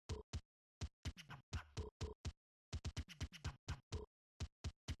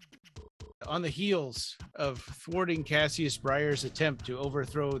On the heels of thwarting Cassius Breyer's attempt to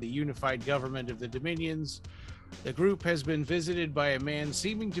overthrow the unified government of the Dominions, the group has been visited by a man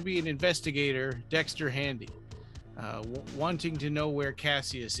seeming to be an investigator, Dexter Handy, wanting to know where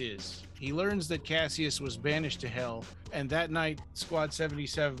Cassius is. He learns that Cassius was banished to hell, and that night, Squad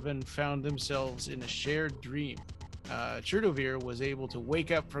 77 found themselves in a shared dream. Chertovir was able to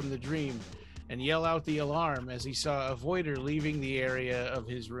wake up from the dream and yell out the alarm as he saw a voider leaving the area of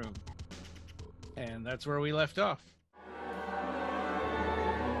his room. And that's where we left off.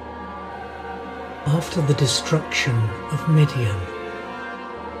 After the destruction of Midian,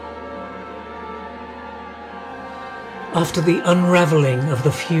 after the unraveling of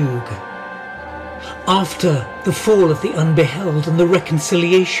the fugue, after the fall of the Unbeheld and the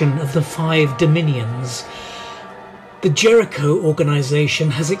reconciliation of the 5 dominions, the Jericho organization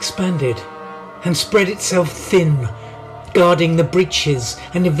has expanded and spread itself thin, guarding the breaches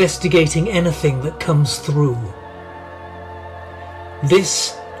and investigating anything that comes through.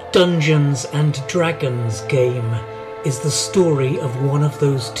 This Dungeons and Dragons game is the story of one of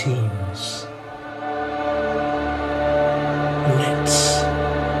those teams. Let's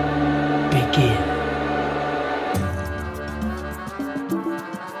begin.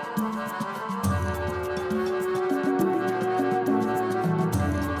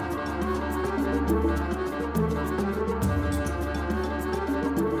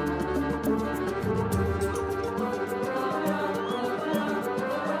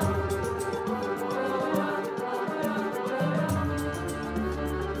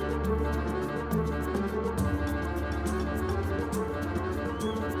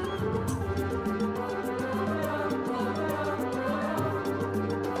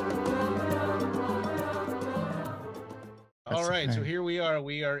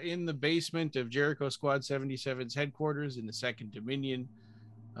 We are in the basement of Jericho Squad 77's headquarters in the Second Dominion,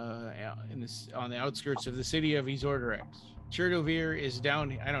 on the outskirts of the city of Yzzorderrex. Chertovir is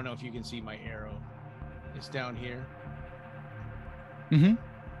down. I don't know if you can see my arrow. It's down here. Mm-hmm.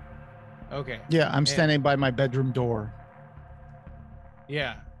 Okay. Yeah, I'm standing by my bedroom door.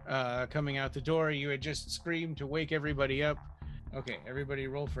 Yeah, coming out the door, you had just screamed to wake everybody up. Okay, everybody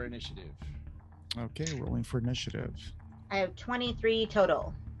roll for initiative. Okay, rolling for initiative. I have 23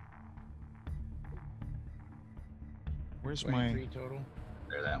 total. Where's 23 total?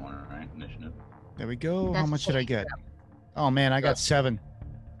 There, that one, right? Initiative. There we go. That's How much did I get? Oh man, I got 7.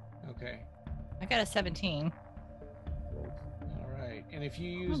 Okay. I got a 17. All right. And if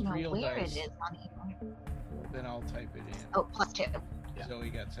you use real dice, then I'll type it in. Oh, +2. Yeah. So we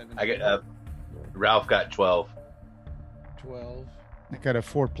got 17. I get Ralph got 12. 12. I got a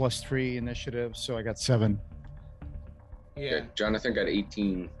 4 + 3 initiative, so I got 7. Yeah. Okay, Jonathan got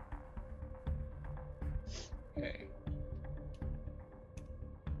 18. Okay.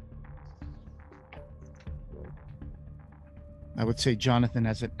 I would say Jonathan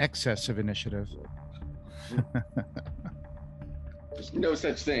has an excess of initiative. There's no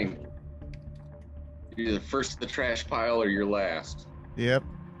such thing. You're either first to the trash pile or you're last. Yep.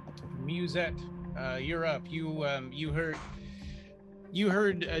 Musette, you're up. You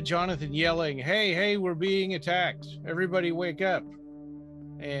heard Jonathan yelling, "Hey, we're being attacked! Everybody wake up!"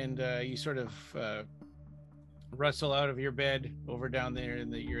 And you sort of rustle out of your bed over down there,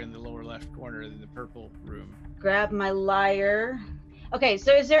 you're in the lower left corner in the purple room. Grab my lyre. Okay,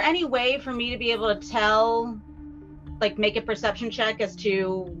 so is there any way for me to be able to tell, like make a perception check as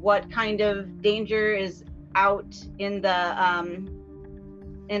to what kind of danger is out in the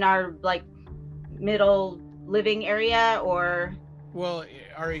in our like middle living area, or? Well,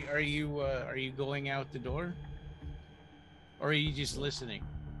 are you going out the door, or are you just listening?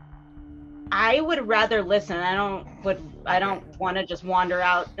 I would rather listen. I don't want to just wander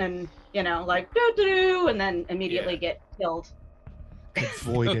out and like do and then immediately get killed.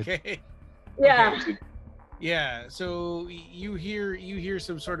 Avoided. Okay. Yeah. Yeah. So you hear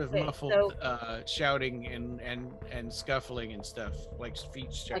some sort of muffled shouting and scuffling and stuff, like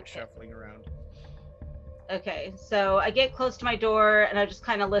feet shuffling around. Okay, so I get close to my door and I'm just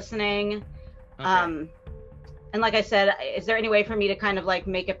kind of listening. Okay. And like I said, is there any way for me to kind of like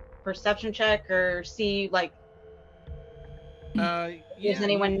make a perception check or see like is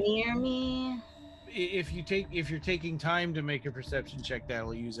anyone near me? If you're taking time to make a perception check,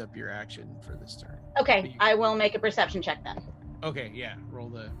 that'll use up your action for this turn. Okay, I will make a perception check then. Okay, yeah, roll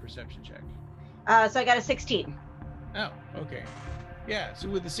the perception check. So I got a 16. Oh, okay. Yeah, so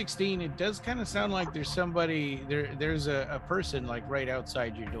with the 16, it does kind of sound like there's somebody there's a person like right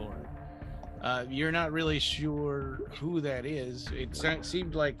outside your door. You're not really sure who that is. It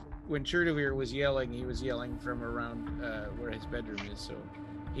seemed like when Chertovir was yelling, he was yelling from around where his bedroom is, so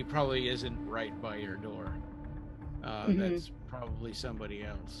he probably isn't right by your door. That's probably somebody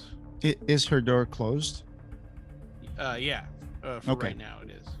else. Is her door closed? Yeah. For Okay. right now, it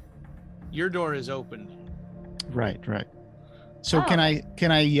is. Your door is open. Right. So can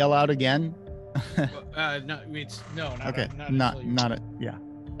I yell out again? No, it's not. Okay. Not until Yeah.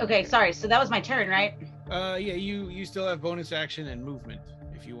 Okay, sorry. So that was my turn, right? Yeah, you still have bonus action and movement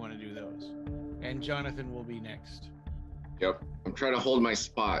if you want to do those. And Jonathan will be next. Yep. I'm trying to hold my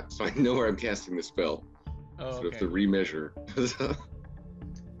spot so I know where I'm casting the spell. Oh, So I okay. have to remeasure.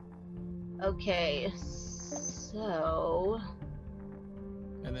 Okay, so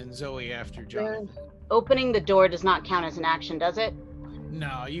And then Zoe after Jonathan. opening the door does not count as an action, does it?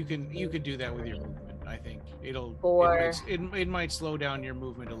 No, you could do that with your movement. I think Or- it might slow down your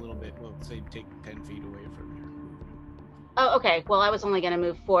movement a little bit. Well, say take 10 feet away from your movement. Oh, okay. Well, I was only going to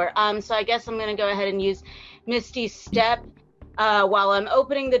move 4. So I guess I'm going to go ahead and use Misty Step while I'm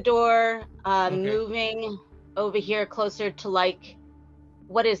opening the door, moving over here closer to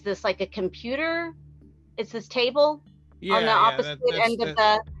what is this, like a computer? It's this table on the opposite end of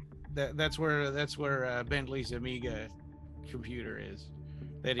the. That's where Bentley's Amiga computer is.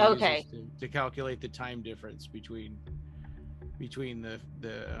 That he Okay. uses to calculate the time difference between the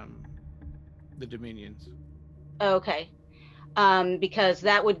dominions. Okay. Because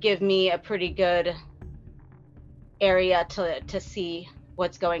that would give me a pretty good area to see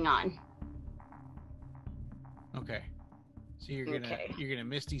what's going on. Okay. So you're gonna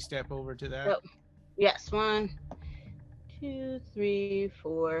Misty Step over to that. Oh, yes. 1, 2, 3,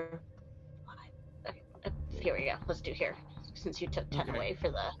 4, 5. Okay, here we go. Let's do here, since you took 10 Okay. away for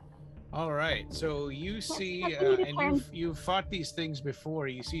the. All right. So you see, that's really and fun. you've fought these things before.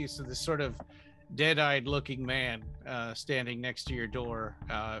 You see, so this sort of dead-eyed looking man standing next to your door,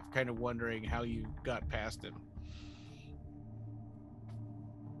 kind of wondering how you got past him.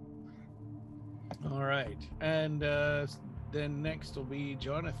 All right, and then next will be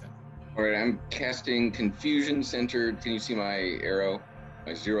Jonathan. All right, I'm casting Confusion Centered. Can you see my arrow?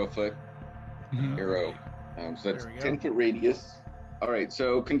 My 0-foot arrow. So that's There we go. 10-foot radius. All right,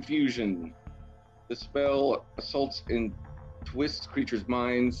 so Confusion. The spell assaults and twists creatures'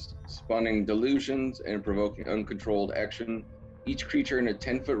 minds, spawning delusions and provoking uncontrolled action. Each creature in a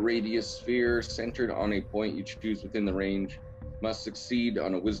 10-foot radius sphere centered on a point you choose within the range must succeed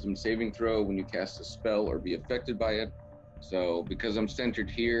on a wisdom saving throw when you cast a spell or be affected by it. So because I'm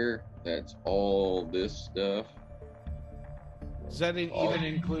centered here, that's all this stuff. Does that even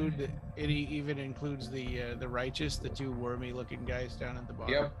include? It even includes the righteous, the 2 wormy-looking guys down at the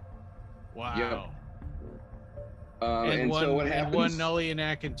bottom. Yep. Wow. Yep. And one, so what and happens? 1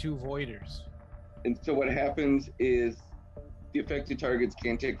 Nullianak and 2 Voiders. And so what happens is the affected targets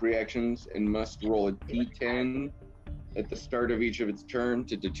can take reactions and must roll a d10 at the start of each of its turn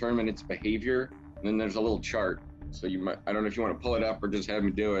to determine its behavior. And then there's a little chart. So you might, I don't know if you want to pull it up or just have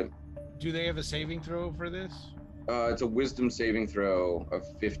me do it. Do they have a saving throw for this? It's a wisdom saving throw of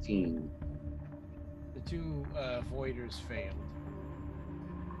 15. The 2 Voiders failed.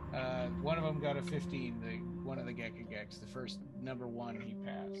 One of them got a 15. One of the Gekageks. The first number 1 he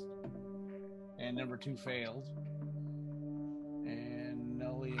passed, and number 2 failed. And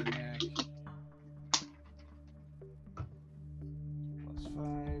Nullianak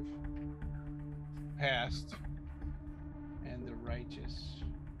 +5 passed, and the righteous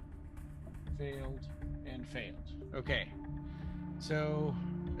failed and failed. Okay, so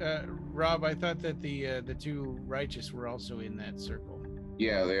Rob, I thought that the 2 righteous were also in that circle.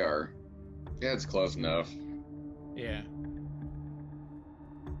 Yeah, they are. Yeah, it's close enough. Yeah.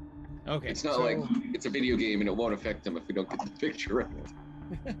 Okay. It's not so- like it's a video game and it won't affect them if we don't get the picture right.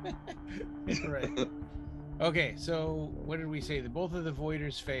 Right. Okay, so what did we say? Both of the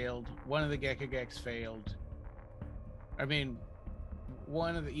Voiders failed. One of the Gekageks failed. I mean,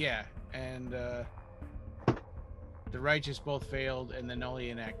 one of the and the righteous both failed, and the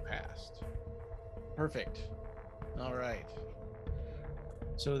Nullianak passed. Perfect. All right.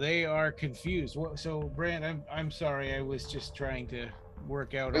 So they are confused. So Brant, I'm sorry. I was just trying to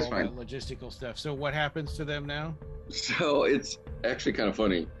work out That's all fine. the logistical stuff. So what happens to them now? So it's actually kind of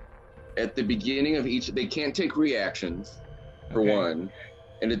funny. At the beginning of each, they can't take reactions, for Okay. one.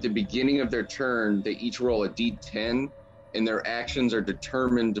 And at the beginning of their turn, they each roll a d10, and their actions are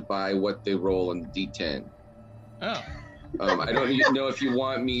determined by what they roll on the d10. Oh. I don't even know if you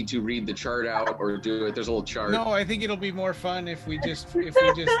want me to read the chart out or do it. There's a little chart. No, I think it'll be more fun if we just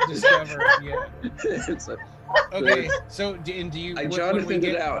discover. Yeah. It's a- Okay. So do you? I when we Jonathaned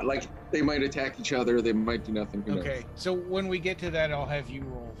get- it out. Like, they might attack each other. They might do nothing. Who knows? Okay. So when we get to that, I'll have you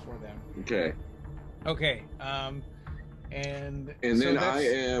roll for them. Okay. Okay. And And so then that's- I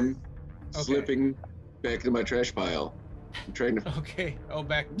am Okay. slipping back into my trash pile. I'm trying to. Okay. Oh,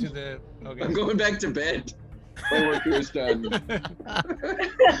 back to the. Okay. I'm going back to bed. My work here is done. You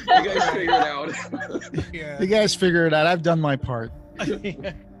guys figure it out. Yeah. You guys figure it out. I've done my part.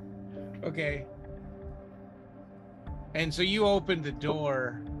 Okay. And so you opened the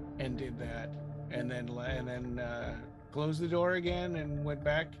door and did that, and then closed the door again and went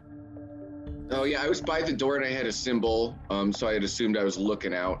back. Oh yeah, I was by the door and I had a symbol, so I had assumed I was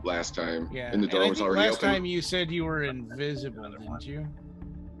looking out last time. Yeah. And the door I was think already last open. time you said you were invisible, didn't you?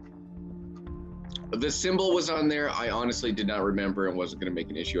 The symbol was on there. I honestly did not remember and wasn't going to make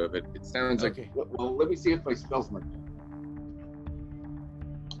an issue of it. It sounds Okay. like. Well, let me see if my spells marked.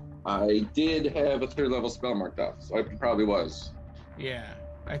 I did have a 3rd level spell marked off, so I probably was. Yeah,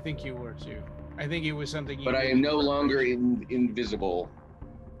 I think you were too. I think it was something you. But I am no longer invisible.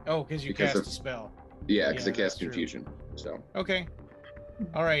 Oh, because you because cast of- a spell. Yeah, because Yeah, I that's cast true. confusion. So. Okay.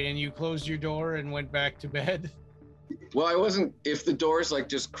 All right, and you closed your door and went back to bed. Well, I wasn't. If the door's like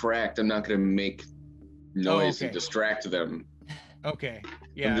just cracked, I'm not going to make noise okay. and distract them. Okay.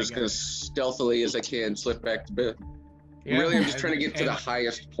 Yeah. I'm just I going got to stealthily as I can slip back to bed. it. Yeah, Really, I'm just trying to and- get to the and-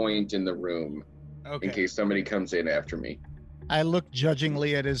 highest point in the room Okay. in case somebody comes in after me. I look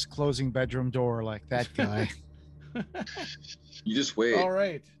judgingly at his closing bedroom door like that guy. You just wait. All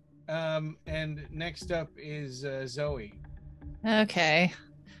right. And next up is Zoe. Okay.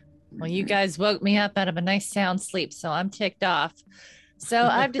 Well, you guys woke me up out of a nice sound sleep, so I'm ticked off. So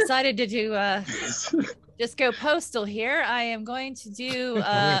I've decided to do just go postal here. I am going to do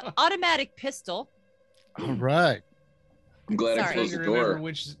automatic pistol. All right. I'm glad I Sorry. closed the Remember door.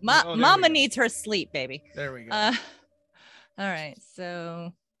 which. Ma- oh, there Mama we go. needs her sleep, baby. There we go. All right.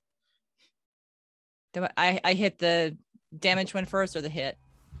 So I hit the damage one first or the hit?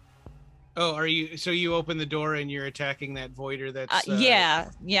 Oh, are you? So you open the door and you're attacking that voider? That's Yeah.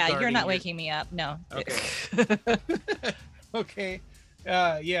 You're guarding not your- waking me up. No. Okay. Okay.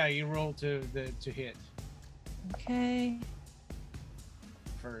 Yeah, you roll to hit Okay.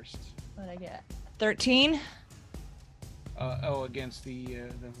 first. What I get? 13. Against the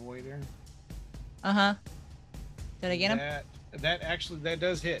voider. Uh-huh. Did I get him? That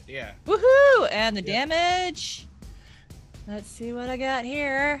does hit. Yeah. Woohoo! And the Yeah. damage. Let's see what I got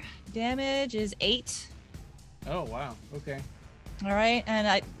here. Damage is 8. Oh wow. Okay. All right,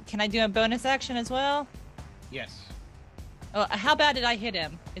 and can I do a bonus action as well? Yes. Oh, how bad did I hit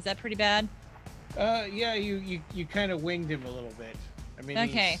him? Is that pretty bad? Yeah. You kind of winged him a little bit. I mean,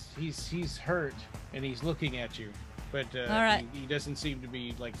 Okay. He's hurt and he's looking at you, but All right. he doesn't seem to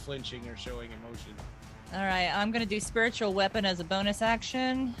be like flinching or showing emotion. All right, I'm gonna do spiritual weapon as a bonus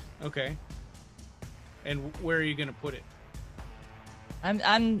action. Okay. And where are you gonna put it?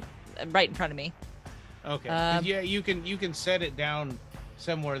 I'm right in front of me. Okay. Um, Yeah, you can set it down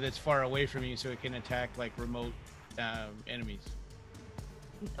somewhere that's far away from you so it can attack like remote enemies.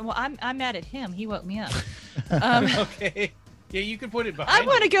 Well, I'm mad at him. He woke me up. Okay. Yeah, you can put it behind. I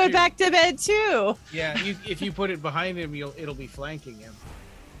want to him, go too. back to bed too. Yeah, if you put it behind him, it'll be flanking him.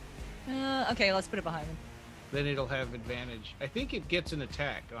 Okay, let's put it behind him. Then it'll have advantage. I think it gets an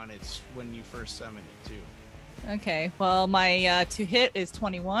attack on its when you first summon it too. Okay, well, my to hit is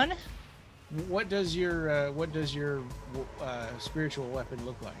 21. What does your spiritual weapon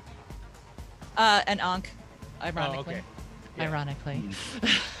look like? An Ankh, ironically. Oh, okay. Yeah. Ironically.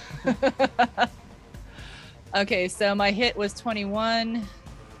 Okay, so my hit was 21.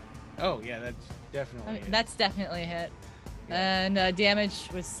 Oh yeah, that's definitely. it. That's definitely a hit. Yeah. And damage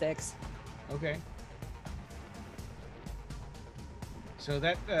was 6. Okay. So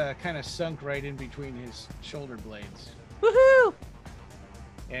that kind of sunk right in between his shoulder blades, Woohoo!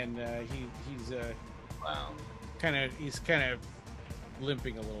 and he's Wow. kind of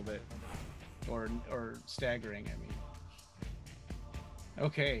limping a little bit, or staggering. I mean.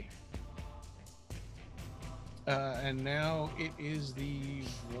 Okay. And now it is the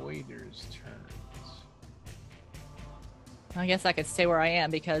Voider's turns. I guess I could stay where I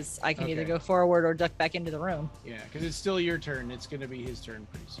am because I can either Okay. go forward or duck back into the room. Yeah, because it's still your turn. It's going to be his turn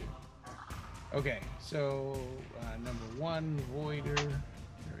pretty soon. Okay, so number 1, Voider.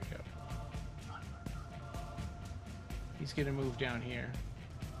 There we go. He's going to move down here.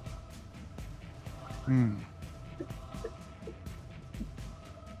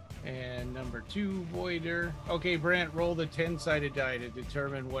 And number 2, Voider. Okay, Brant, roll the 10-sided die to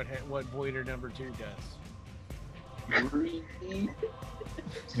determine what Voider number 2 does. 3.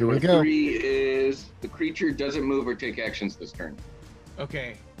 Here we go. 3 is the creature doesn't move or take actions this turn.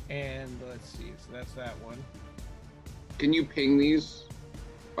 Okay, and let's see. So that's that one. Can you ping these?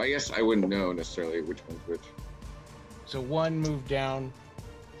 I guess I wouldn't know necessarily which one's which. So 1 moved down.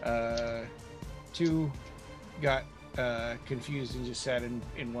 2 got confused and just sat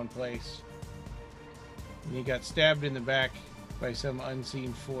in one place. And he got stabbed in the back by some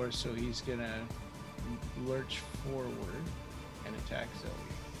unseen force, so he's gonna lurch forward and attack Zoe.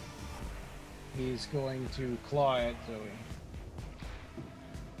 He's going to claw at Zoe.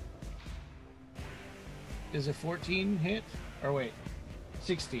 Does a 14 hit? Or wait,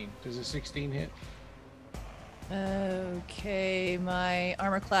 16. Does a 16 hit? Okay, my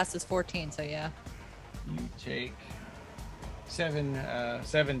armor class is 14, so yeah. You take 7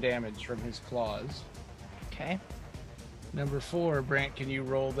 damage from his claws. Okay. Number 4, Brant, can you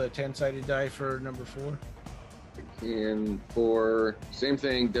roll the 10-sided die for number 4? And for same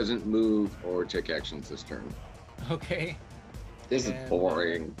thing, doesn't move or take actions this turn. Okay. This is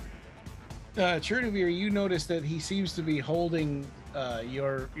boring. Chur, you notice that he seems to be holding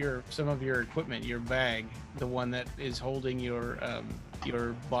your some of your equipment, your bag, the one that is holding your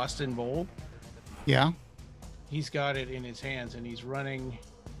Boston bowl. Yeah. He's got it in his hands and he's running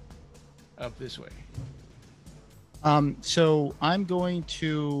up this way. So I'm going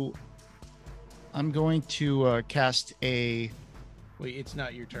to cast a. Wait, it's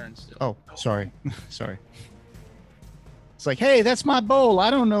not your turn still. Oh, sorry. Sorry. It's like, hey, that's my bowl. I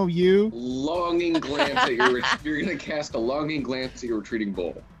don't know you. Longing glance at your. You're gonna cast a longing glance at your retreating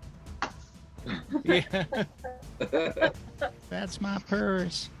bull. Yeah. That's my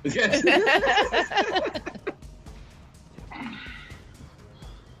purse.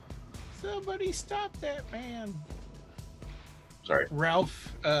 Somebody stop that man. Sorry.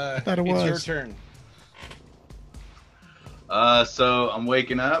 Ralph, thought it it's your was. turn. So I'm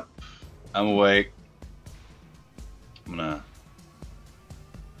waking up. I'm awake. I'm gonna.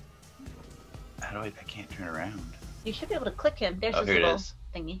 How do I can't turn around. You should be able to click him. There's Oh, his here it little is.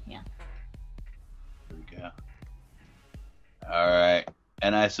 thingy. Yeah. Here we go. All right.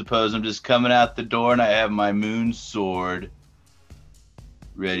 And I suppose I'm just coming out the door and I have my moon sword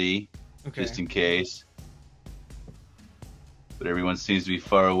ready, Okay. just in case. But everyone seems to be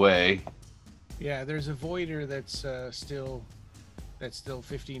far away. Yeah, there's a voider that's still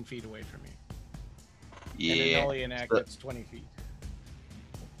 15 feet away from you. Yeah. And an Alienac that's 20 feet.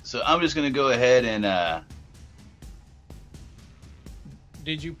 So I'm just gonna go ahead and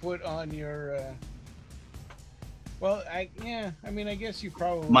Did you put on your? Well, I guess you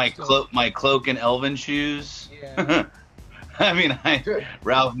probably my cloak and elven shoes. Yeah. I mean,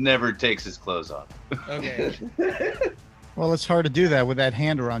 Ralph never takes his clothes off. Okay. Well, it's hard to do that with that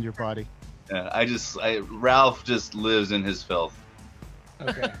hand around your body. Ralph just lives in his filth.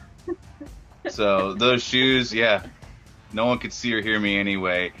 Okay. So those shoes, yeah, no one could see or hear me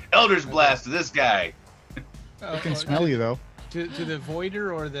anyway. Elder's Blast to this guy. I can smell you though. To the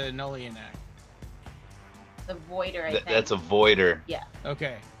voider or the Nullianac? The voider, I think. That's a voider. Yeah.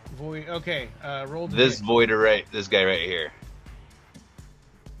 Okay. Void. Okay. Roll. This voider this guy right here.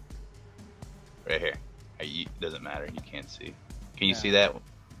 Right here. Doesn't matter. You can't see. Can you see that?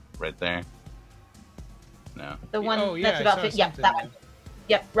 Right there. No. The one Oh, yeah, that's I about saw 50. Yep, something that there. one.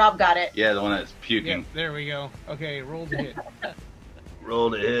 Yep, Rob got it. Yeah, the one that's puking. Yeah, there we go. Okay, roll to hit.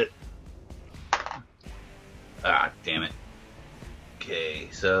 Roll to hit. Ah, damn it. Okay,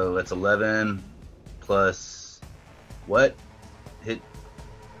 so that's 11 plus what? Hit.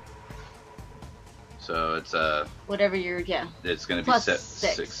 So it's Whatever you're, it's gonna be Plus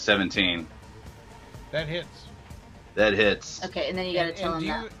 6. 17. That hits. That hits. Okay, and then you gotta tell him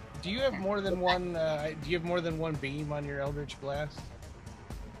that. Do you have more than one? Do you have more than one beam on your Eldritch Blast?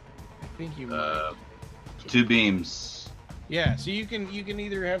 I think you might. 2 beams. Yeah, so you can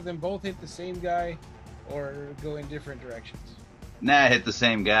either have them both hit the same guy, or go in different directions. Nah, hit the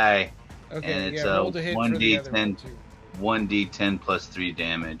same guy. Okay, And it's roll to hit for the other one 1d10 too. 1d10 plus 3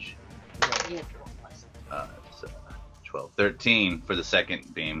 damage. Okay. You have to roll plus. So 12, 13 for the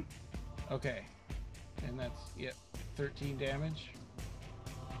second beam. Okay, and that's 13 damage.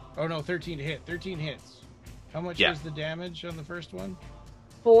 Oh no, 13 to hit. 13 hits. How much was the damage on the first one?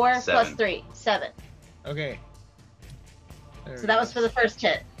 4 7. plus 3, 7. Okay. There So we that go. was for the first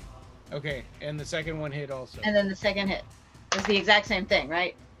hit, Okay, and the second one hit also. and then the second hit is the exact same thing,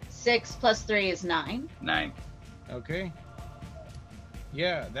 right? 6 plus 3 is 9. 9. Okay.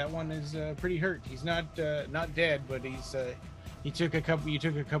 Yeah, that one is pretty hurt. He's not dead, but he's you took a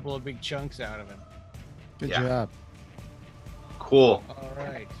couple of big chunks out of him. Good Yeah. job. Cool. All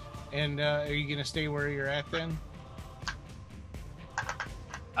right. And are you gonna stay where you're at then?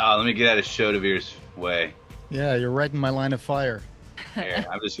 Let me get out of Shodavir's way. Yeah, you're right in my line of fire. Here,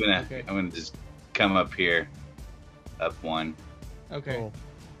 I'm just gonna Okay. I'm gonna just come up here. Up 1. Okay. Cool.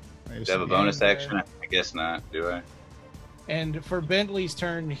 Do I have a bonus action? I guess not, do I? And for Bentley's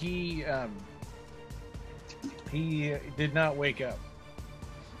turn, he did not wake up.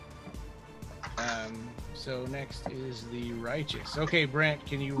 So next is the righteous. Okay, Brant,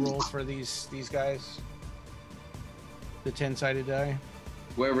 can you roll for these guys? The 10-sided die.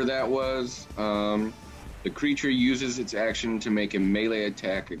 Whoever that was, the creature uses its action to make a melee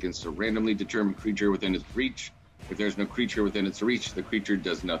attack against a randomly determined creature within its reach. If there's no creature within its reach, the creature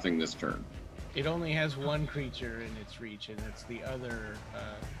does nothing this turn. It only has one creature in its reach, and it's the other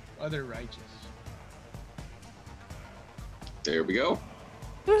righteous. There we go.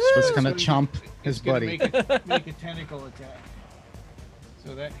 So it's So gonna chomp his it's gonna buddy. make a tentacle attack.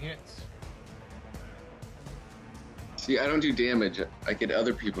 So that hits. See, I don't do damage. I get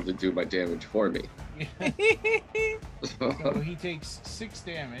other people to do my damage for me. So he takes 6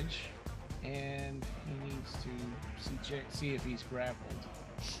 damage, and he needs to see if he's grappled.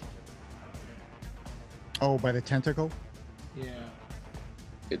 Oh, by the tentacle? Yeah.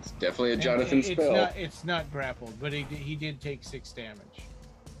 It's definitely a And Jonathan spell. It's not grappled, but he did take 6 damage.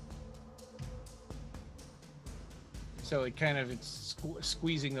 So it's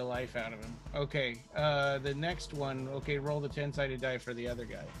squeezing the life out of him. Okay, the next one. Okay, roll the 10-sided die for the other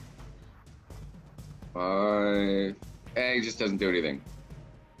guy. He just doesn't do anything.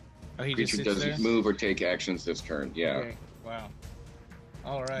 Oh, he Creature just sits doesn't there? move or take actions this turn. Yeah. Okay. Wow.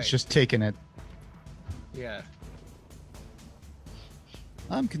 All right. It's just taking it. Yeah.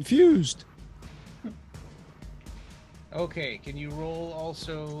 I'm confused. Okay, can you roll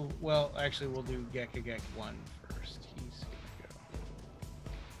also? Well, actually, we'll do Gekagek 1 first.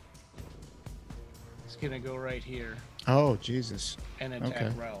 He's gonna go right here Oh, Jesus. and attack Okay.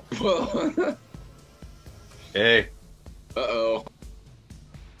 Ralph. Whoa. Hey, Uh-oh.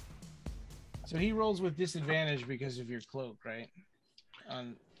 So he rolls with disadvantage because of your cloak, right?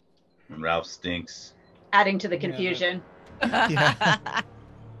 Ralph stinks. Adding to the confusion. Yeah.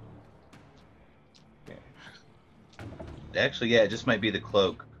 Actually, yeah, it just might be the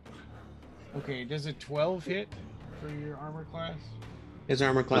cloak. Okay, does a 12 hit for your armor class? His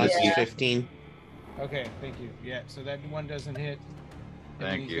armor class Yeah. is 15. Okay, thank you. Yeah, so that one doesn't hit. And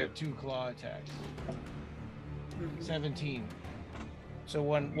Thank then he's you. got 2 claw attacks. 17. So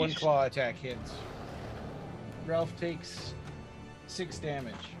one Yeesh. claw attack hits. Ralph takes 6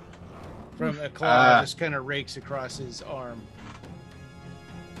 damage from a claw just kind of rakes across his arm.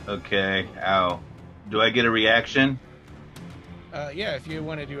 Okay, ow. Do I get a reaction? Yeah, if you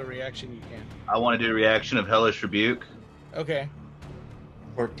want to do a reaction, you can. I want to do a reaction of Hellish Rebuke. Okay.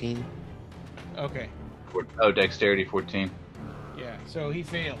 14. Okay. Oh, Dexterity 14. Yeah. So he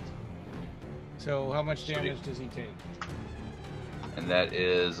failed. So how much damage does he take? And that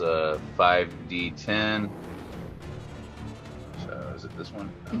is 5d10. So is it this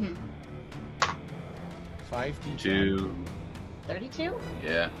one? No. Mhm. 5d10. 2. 32?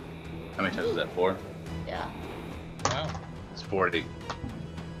 Yeah. How many times is that? 4? Yeah. Wow. It's 40.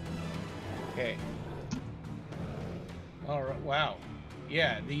 Okay. All right. Wow.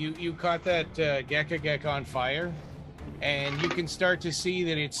 Yeah. You caught that Gekagek on fire, and you can start to see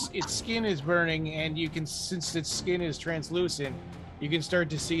that its skin is burning, and you can, since its skin is translucent, you can start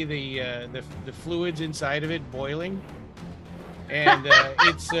to see the fluids inside of it boiling, and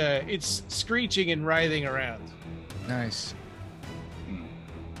it's screeching and writhing around. Nice.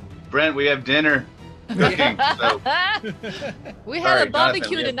 Brent, we have dinner cooking. So We Sorry, had a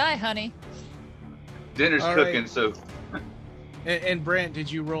barbecue Jonathan, tonight, honey. dinner's All cooking. right. So And Brant,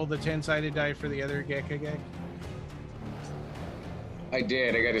 did you roll the 10-sided die for the other Gekagek? I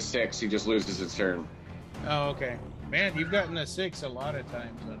did. I got a 6. He just loses his turn. Oh, okay. Man, you've gotten a 6 a lot of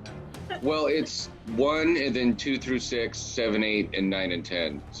times on that. Well, it's 1 and then 2 through 6, 7, 8, and 9 and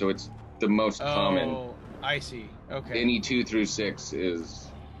 10. So it's the most common. Oh, I see. Okay. Any 2 through 6 is.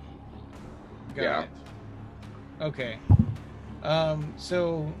 Got yeah. it. Okay.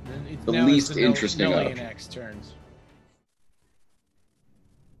 So it's The now least it's the interesting Nelly of. and X turns.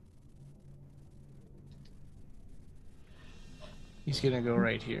 He's gonna go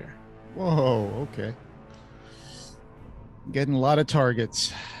right here. Whoa, okay. Getting a lot of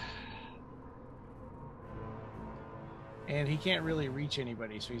targets. And he can't really reach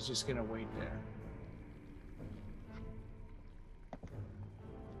anybody, so he's just gonna wait there.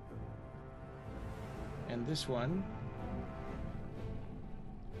 And this one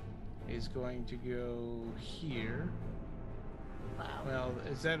is going to go here. Wow. Well,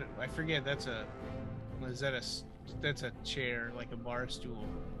 is that I forget? That's a chair, like a bar stool.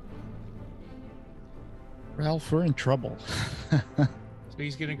 Ralph, we're in trouble. So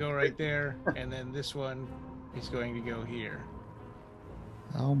he's gonna go right there, and then this one is going to go here.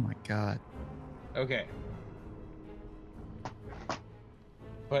 Oh my God. Okay.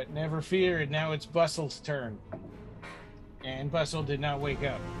 But never fear, now it's Bustle's turn. And Bustle did not wake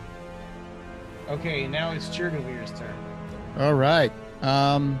up. Okay, now it's Chernovir's turn. All right.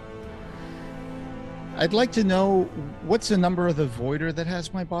 I'd like to know what's the number of the voider that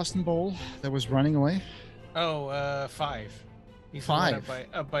has my Boston Bowl that was running away? Oh, 5. He's the one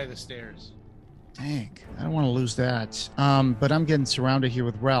up by the stairs. Dang, I don't want to lose that. But I'm getting surrounded here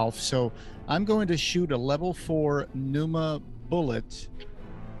with Ralph, so I'm going to shoot a level 4 Pneuma bullet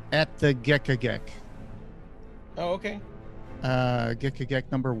at the Gekagek. Oh, okay. Gekagek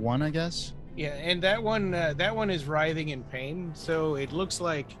number 1, I guess. Yeah, and that one is writhing in pain, so it looks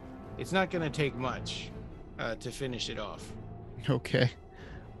like it's not going to take much to finish it off. Okay.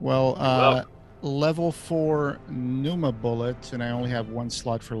 Well, level 4 Pneuma bullet, and I only have 1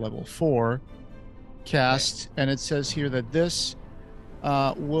 slot for level 4. Cast, and it says here that this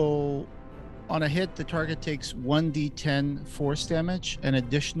will, on a hit, the target takes 1d10 force damage, an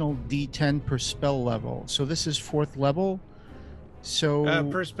additional d10 per spell level. So this is 4th level. So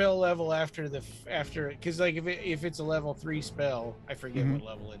per spell level after because like if it's a level 3 spell, I forget what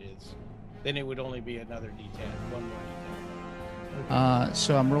level it is, then it would only be another d10, 1 more d10. Okay.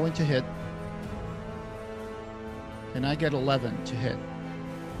 So I'm rolling to hit, and I get 11 to hit.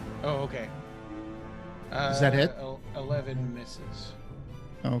 Oh, okay. Does that hit? 11 misses.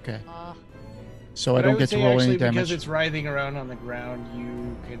 Okay. So I But don't get to roll any damage. Because it's writhing around on the ground,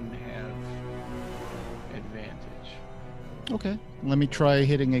 you can have advantage. Okay. Let me try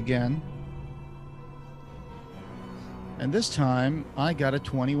hitting again. And this time, I got a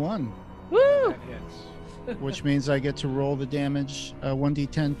 21. Woo! That hits. Which means I get to roll the damage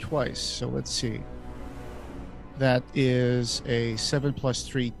 1d10 twice. So let's see. That is a 7 plus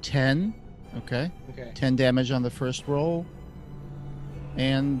 3, 10. Okay. 10 damage on the first roll.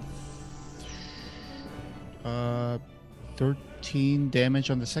 And 13 damage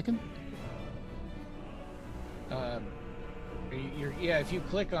on the second. If you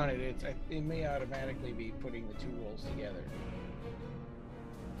click on it, it may automatically be putting the 2 rolls together.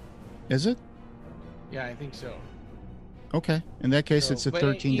 Is it? Yeah, I think so. Okay. In that case, it's a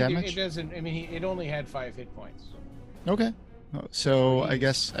 13 damage. It doesn't. I mean, it only had 5 hit points. Okay. So I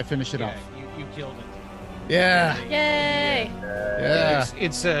guess I finished it off. You killed it. Yeah. Yay! Yeah.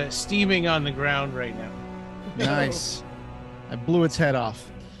 It's steaming on the ground right now. Nice. I blew its head off.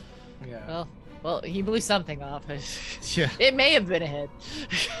 Yeah. Well, he blew something off. Yeah. It may have been a hit.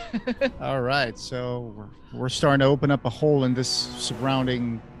 All right. So we're starting to open up a hole in this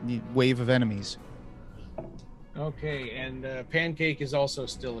surrounding wave of enemies. Okay, and Pancake is also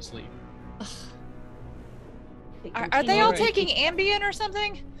still asleep. Are they all taking Ambien or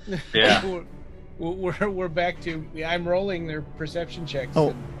something? Yeah. We're back to. I'm rolling their perception checks.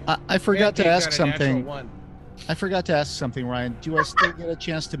 Oh, I forgot to ask something. One. I forgot to ask something, Ryan. Do I still get a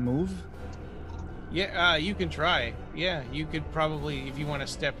chance to move? Yeah, you can try. Yeah, you could probably, if you want to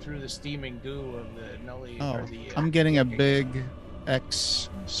step through the steaming goo of the Nully. Oh, or the, I'm getting a big X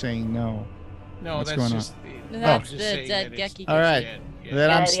saying no. No, What's that's going just. That's the dead Geki. All right. Dead. Yeah.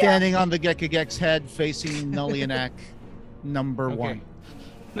 Then I'm standing on the Gekagek's head facing Nullianak number 1.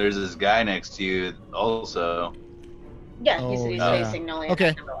 There's this guy next to you also. Yeah, he's facing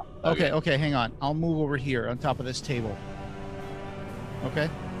Nullianak. Okay, hang on. I'll move over here on top of this table. Okay?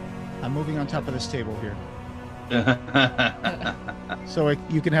 I'm moving on top of this table here. So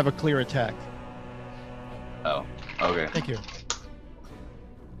you can have a clear attack. Oh, okay. Thank you.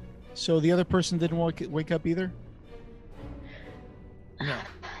 So the other person didn't wake up either? No.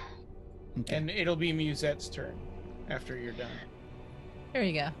 Okay. And it'll be Musette's turn after you're done. There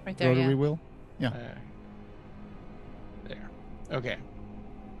you go. Right there. Rotary wheel? Yeah. There. Okay.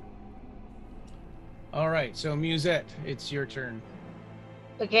 All right. So Musette, it's your turn.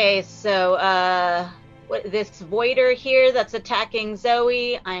 Okay, so this voider here that's attacking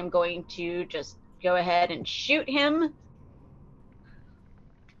Zoe, I'm going to just go ahead and shoot him.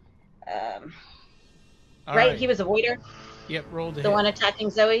 Right, he was a voider. Yep, roll to the hit. one attacking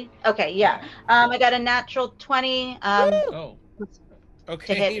Zoe. Okay, yeah. I got a natural 20. Oh.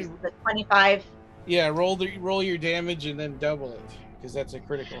 Okay. To hit is the 25. Yeah, roll your damage and then double it because that's a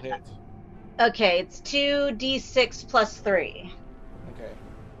critical hit. Okay, it's 2d6 plus 3. Okay.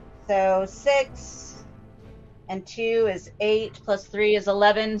 So 6 and 2 is 8 plus 3 is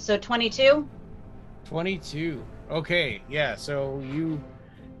 11, so 22. 22. Okay, yeah. So you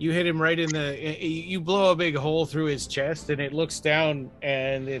hit him right in you blow a big hole through his chest, and it looks down,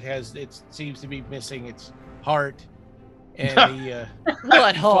 and it seems to be missing its heart, and he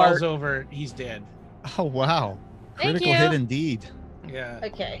what heart? falls over. He's dead. Oh wow! Thank Critical you. hit indeed. Yeah.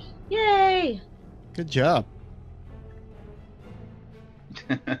 Okay. Yay! Good job.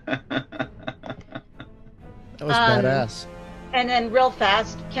 That was badass. And then real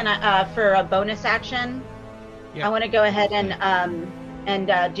fast, can I for a bonus action? Yeah. I want to go ahead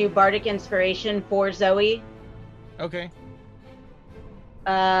and do bardic inspiration for Zoe. Okay.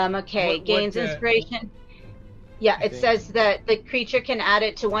 Okay, gains inspiration. Yeah, it says that the creature can add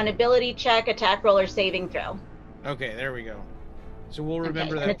it to one ability check, attack roll, or saving throw. Okay, there we go. So we'll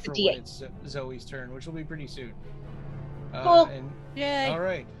remember and that it's for a when D8. it's Zoe's turn, which will be pretty soon. Cool. Yay. All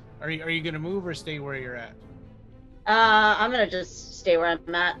right. Are you going to move or stay where you're at? I'm gonna just stay where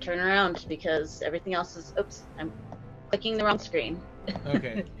I'm at, turn around, because everything else is. Oops, I'm clicking the wrong screen.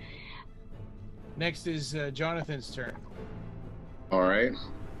 Okay. Next is Jonathan's turn. All right.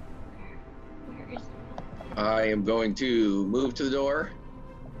 I am going to move to the door.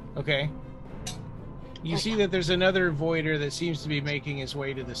 Okay. You see that there's another voider that seems to be making his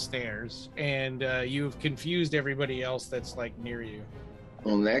way to the stairs, and you've confused everybody else that's like near you.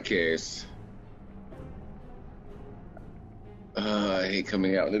 Well, in that case, I hate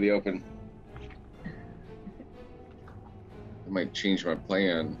coming out into the open. I might change my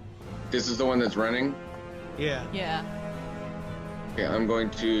plan. This is the one that's running? Yeah. Yeah. Okay, I'm going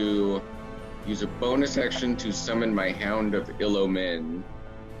to use a bonus action to summon my Hound of Illomen.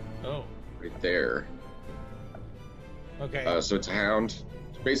 Oh. Right there. Okay. So it's a hound.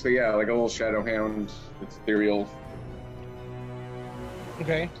 Basically, yeah, like a little shadow hound. It's ethereal.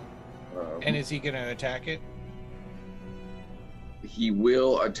 Okay. And is he going to attack it? He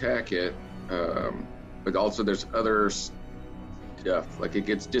will attack it, but also there's other stuff. Like it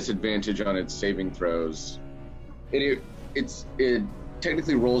gets disadvantage on its saving throws. It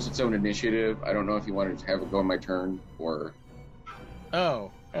technically rolls its own initiative. I don't know if you wanted to have it go on my turn or.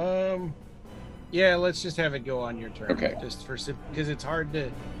 Oh. Yeah, let's just have it go on your turn. Okay. Just for because it's hard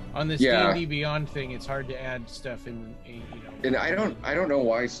to on this Yeah. D&D Beyond thing. It's hard to add stuff in. And I don't know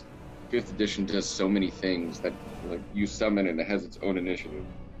why 5th edition does so many things that like you summon and it has its own initiative.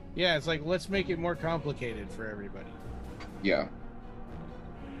 Yeah, it's like let's make it more complicated for everybody. Yeah.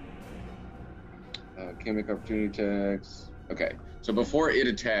 Can't make opportunity attacks. Okay, so before it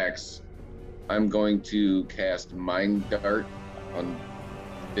attacks, I'm going to cast Mind Dart on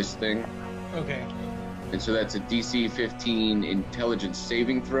this thing. Okay. And so that's a DC 15 intelligence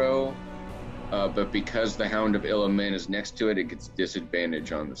saving throw. But because the Hound of Illomen is next to it, it gets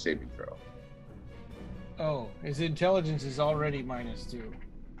disadvantage on the saving throw. Oh, his intelligence is already -2.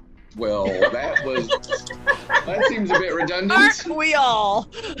 Well, that seems a bit redundant. Aren't we all?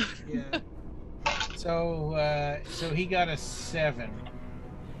 Yeah. So he got a 7.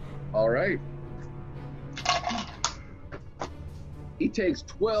 All right. He takes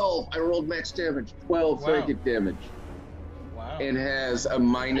 12. I rolled max damage. 12 psychic damage. Wow. And has a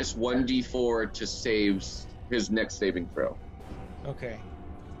 -1d4 to save his next saving throw. Okay.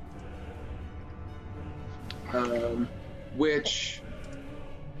 And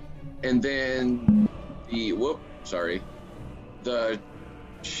then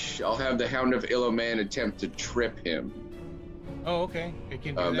I'll have the Hound of Illomen attempt to trip him. Oh, okay. It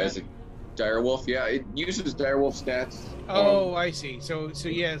can do that. As a direwolf. Yeah, it uses direwolf stats. Oh, I see. So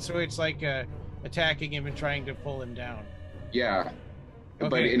it's like attacking him and trying to pull him down. Yeah. Okay.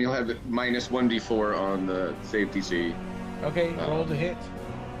 But and he'll have the -1d4 on the save DC. Okay, roll to hit.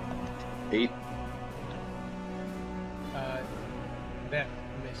 8. That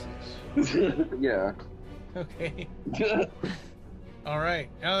misses. Yeah. Okay. All right.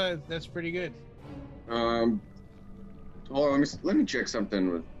 That's pretty good. Hold on, let me check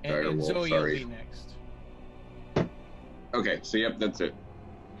something with And direwolf. Zoe will Sorry. be next. Okay, so yep, that's it.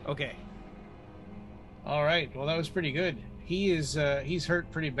 Okay. All right. Well, that was pretty good. He's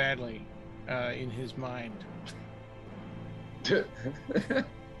hurt pretty badly in his mind. This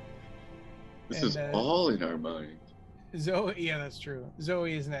is all in our mind. Zoe, yeah, that's true.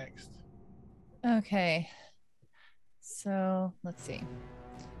 Zoe is next. Okay. So let's see.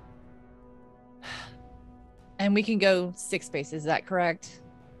 And we can go 6 spaces, is that correct?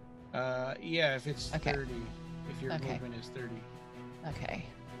 Yeah, if it's Okay. 30. If your Okay. movement is 30. Okay.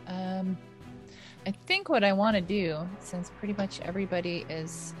 I think what I want to do, since pretty much everybody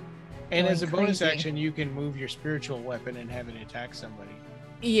is And going as a bonus crazy. action, you can move your spiritual weapon and have it attack somebody.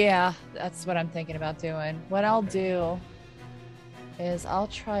 Yeah, that's what I'm thinking about doing. What I'll do is I'll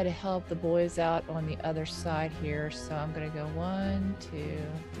try to help the boys out on the other side here. So I'm going to go 1, 2,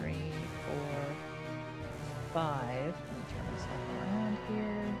 3, 4, 5. Let me turn myself around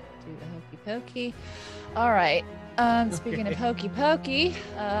here. Do the hokey pokey. All right. Speaking of hokey pokey,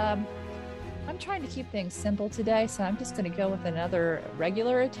 I'm trying to keep things simple today, so I'm just going to go with another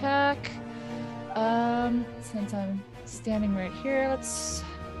regular attack. Since I'm standing right here.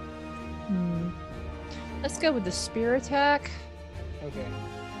 Let's go with the spear attack. Okay.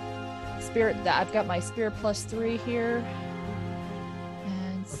 Spirit, I've got my spear +3 here.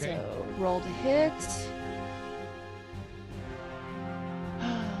 And Okay. so roll to hit.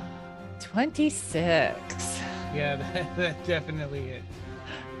 26. Yeah, that definitely hit.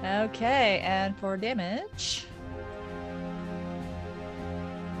 Okay, and for damage,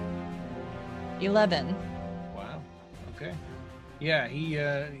 11. Wow. Okay. Yeah,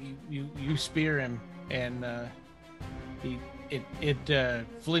 you spear him, and it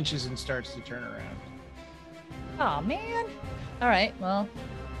flinches and starts to turn around. Oh man. All right. Well,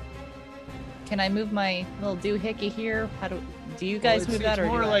 can I move my little doohickey here? How do you guys move that, or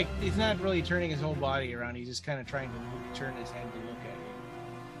it's more do like he's not really turning his whole body around. He's just kind of trying to turn his head to look at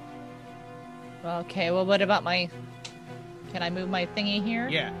you. Okay. Well, what about my? Can I move my thingy here?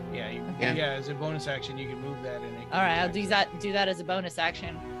 Yeah. Okay. Yeah. As a bonus action, you can move that. All right. I'll do that as a bonus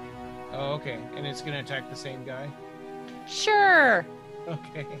action. Oh, okay. And it's gonna attack the same guy. Sure.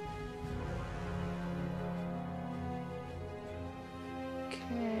 Okay.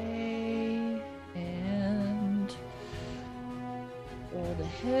 Okay. And roll the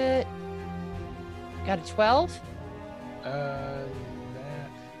hit. Got a 12. That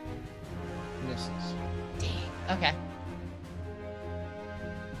misses. Okay.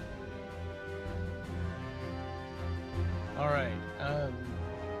 All right.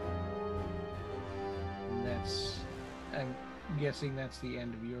 That's. I'm guessing that's the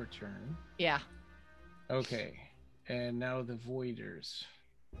end of your turn. Yeah. Okay. And now the Voiders.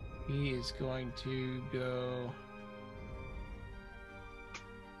 He is going to go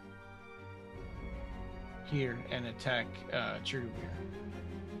here and attack Chur.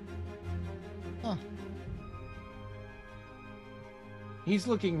 Huh. He's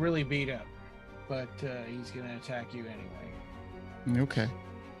looking really beat up, but he's going to attack you anyway. Okay.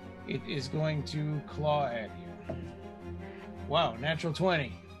 It is going to claw at you. Wow, natural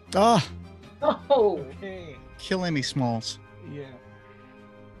 20. Ah, Oh, Okay. killing me, Smalls. Yeah.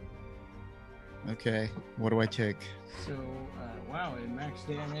 Okay, what do I take? So, wow, and max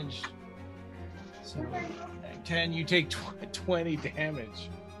damage. So, 10, you take 20 damage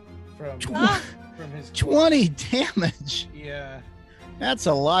from his 20 damage. Yeah, That's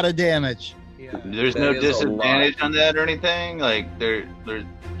a lot of damage. yeah. There's That no is a disadvantage on that or anything? Like,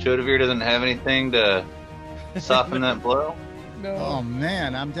 Chodavir doesn't have anything to soften that blow? No. Oh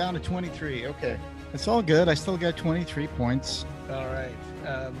man, I'm down to 23. Okay, it's all good. I still got 23 points. All right.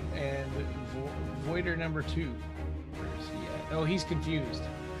 And Voider number 2. Where is he at? Oh, he's confused.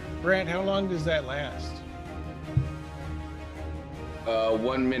 Brant, how long does that last?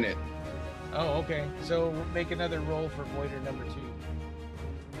 1 minute. Oh, okay. So make another roll for Voider number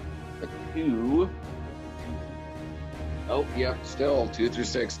 2. 2. Oh, yep. Still 2 through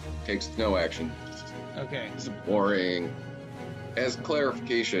 6 takes no action. Okay. It's boring. As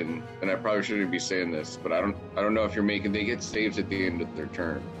clarification, and I probably shouldn't be saying this, but I don't know if you're making. They get saves at the end of their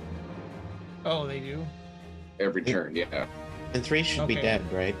turn. Oh, they do? Every turn, yeah. And 3 should be Okay.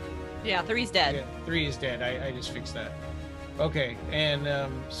 dead, right? Yeah, 3's dead. Yeah, 3 is dead. I just fixed that. Okay, and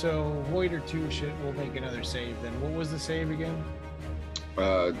so Voider 2 will make another save then. What was the save again?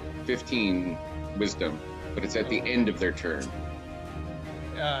 15 wisdom, but it's at the end of their turn.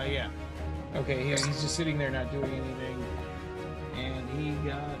 Yeah. Okay, he's just sitting there not doing anything. And he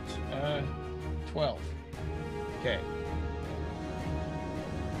got 12. Okay.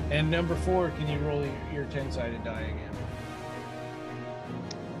 And number 4, can you roll your 10-sided die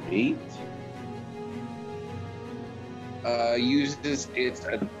again? 8. Uses its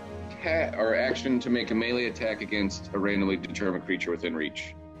attack or action to make a melee attack against a randomly determined creature within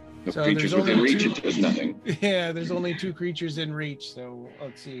reach. The So creatures there's within only reach, two- it does nothing. Yeah, there's only 2 creatures in reach, so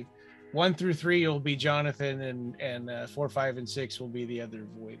let's see. 1 through 3 will be Jonathan, and 4, 5, and 6 will be the other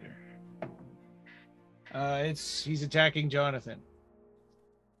Voider. He's attacking Jonathan.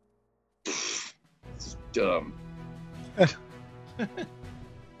 It's dumb.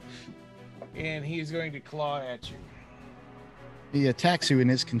 And he is going to claw at you. He attacks you in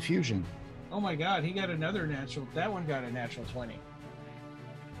his confusion. Oh my god, he got another natural. That one got a natural 20.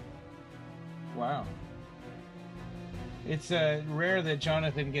 Wow. It's rare that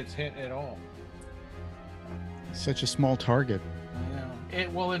Jonathan gets hit at all. Such a small target. I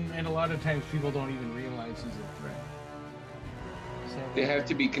know. And a lot of times people don't even realize he's a threat. So, They have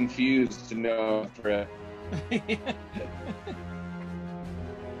to be confused to know a threat.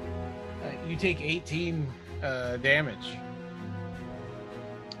 you take 18 damage.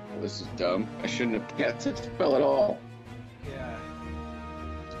 This is dumb. I shouldn't have cast that spell at all. Yeah.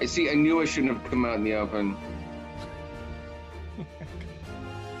 I knew I shouldn't have come out in the open.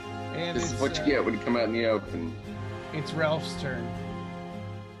 And This is what you get when you come out in the open. It's Ralph's turn.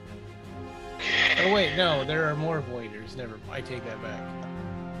 Oh wait, no, there are more voiders. Never, I take that back.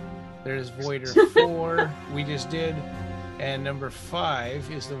 There's voider 4 we just did, and number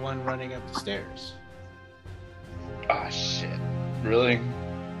 5 is the one running up the stairs. Ah, shit. Really?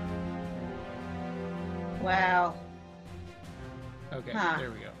 Wow. Okay, Huh.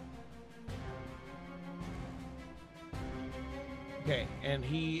 there we go. Okay, and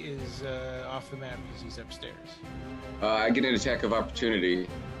he is off the map because he's upstairs. I get an attack of opportunity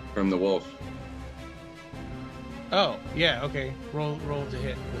from the wolf. Oh, yeah, okay. Roll to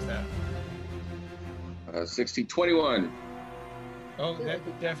hit with that. 60, 21. Oh, that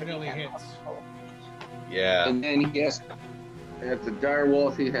definitely hits. Yeah. And then he has, at the dire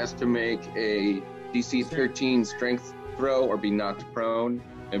wolf, he has to make a DC 13 strength throw or be knocked prone.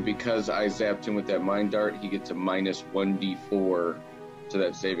 And because I zapped him with that mind dart, he gets a minus 1d4 to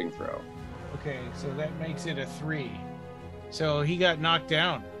that saving throw. Okay, so that makes it a 3. So he got knocked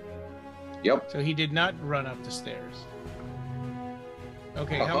down. Yep. So he did not run up the stairs.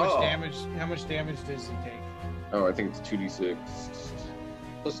 Okay, how much damage does he take? Oh, I think it's 2d6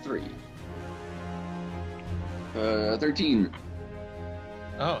 plus 3. 13.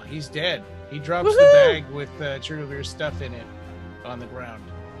 Oh, he's dead. He drops the bag with Chernovier's stuff in it on the ground.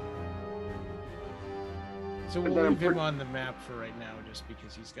 So we'll leave him on the map for right now just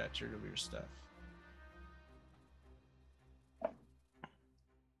because he's got Chernovier's stuff.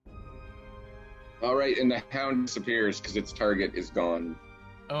 All right, and the hound disappears because its target is gone.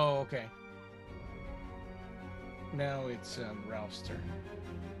 Oh, okay. Now it's Ralph's turn.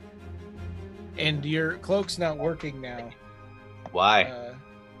 And your cloak's not working now. Why?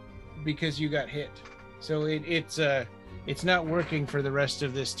 Because you got hit. So it's not working for the rest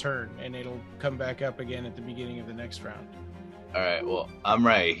of this turn, and it'll come back up again at the beginning of the next round. All right, well, I'm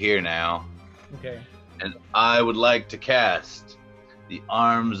right here now. Okay. And I would like to cast the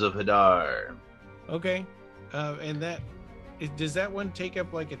Arms of Hadar. Okay. And does that one take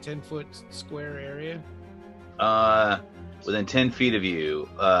up like a 10-foot square area? Within 10 feet of you,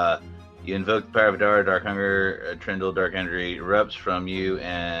 you invoke the power of Hadar, Dark Hunger, Trindle, Dark Energy erupts from you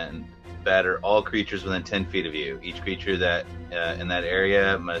and batter all creatures within 10 feet of you. Each creature that in that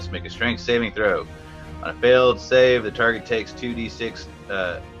area must make a strength saving throw. On a failed save, the target takes 2d6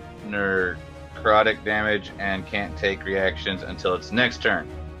 necrotic damage and can't take reactions until its next turn.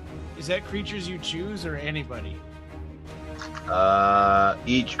 Is that creatures you choose or anybody?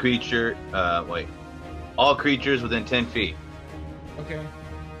 Each creature, all creatures within 10 feet. Okay.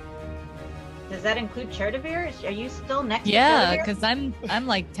 Does that include Chernovir? Are you still next to Yeah, Chernovir? because I'm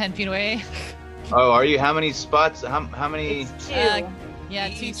like 10 feet away. Oh, are you? How many spots? How many? It's 2. Yeah,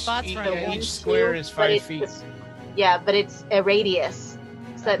 2 spots for yeah, me. each square is 5 but feet. Yeah, but it's a radius.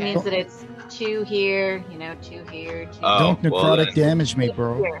 So that Okay. means that it's 2 here, 2 here, 2 Oh, Don't necrotic well, then- damage me,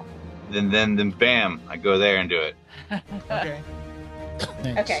 bro. here. Then bam, I go there and do it. Okay.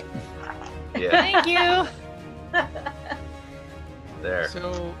 Thanks. Okay. Yeah, Thank you. there.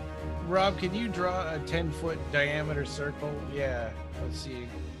 So, Rob, can you draw a 10-foot diameter circle? Yeah. Let's see.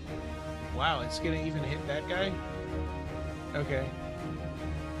 Wow, it's gonna even hit that guy? Okay.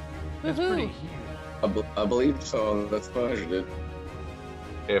 That's pretty Woohoo. huge. I believe so. That's fine.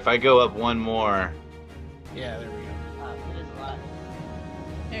 If I go up one more, Yeah, there we go.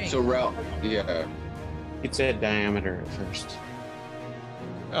 There you So go. Ralph, yeah. It said diameter at first.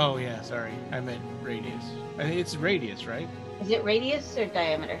 Oh, yeah, sorry. I meant radius. I think it's radius, right? Is it radius or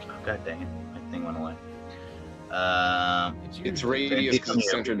diameter? god dang it, my thing went away. It's usually- radius because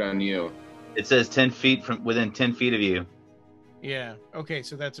it's centered on you. It says 10 feet from within 10 feet of you. Yeah. Okay,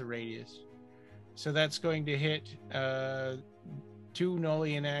 so that's a radius. So that's going to hit 2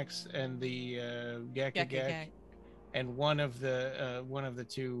 Nolianax and the Gakagak, and one of the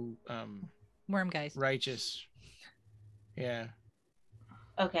 2 Worm guys. righteous. Yeah.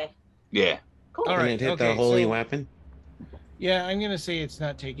 Okay. Yeah. Cool. All Can right, it hit okay, the holy so- weapon? Yeah, I'm gonna say it's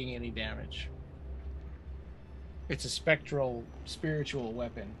not taking any damage. It's a spiritual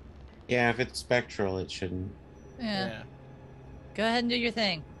weapon. Yeah, if it's spectral, it shouldn't. Yeah. Go ahead and do your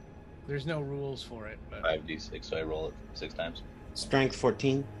thing. There's no rules for it, but 5d6, so I roll it 6 times. Strength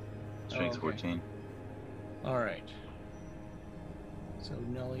 14. Strength okay. 14. all right. So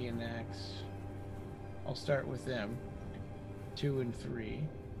Nolianax. I'll start with them. 2 and 3.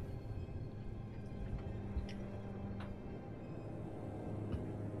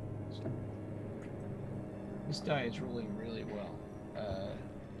 This die is rolling really well.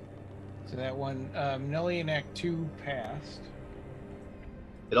 So that one, Nolianac 2 passed.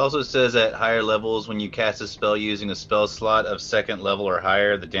 It also says at higher levels, when you cast a spell using a spell slot of 2nd level or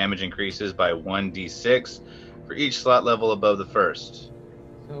higher, the damage increases by 1d6 for each slot level above the 1st.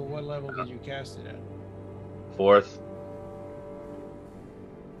 So what level did you cast it at? 4th.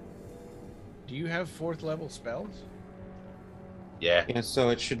 Do you have 4th level spells? Yeah. Yeah,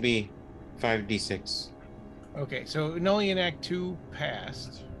 so it should be 5d6. Okay, so Nullian Act 2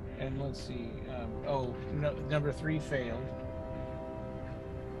 passed. And let's see. Number 3 failed.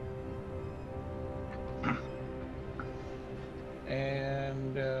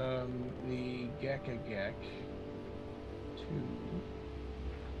 And the Gekagek 2.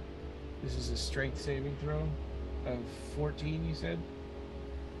 This is a strength saving throw of 14, you said?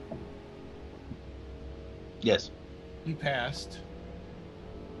 Yes. He passed.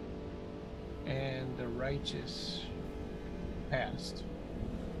 And the Righteous passed.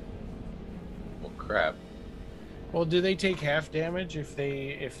 Well, crap. Well, do they take half damage if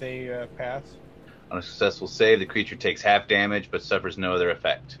they pass? On a successful save, the creature takes half damage but suffers no other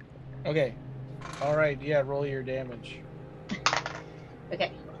effect. Okay. All right. Yeah. Roll your damage.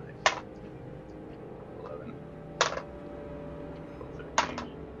 Okay. 11.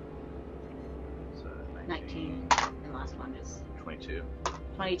 19. And last one is 22.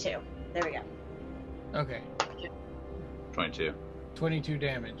 22. There we go. Okay. 22. 22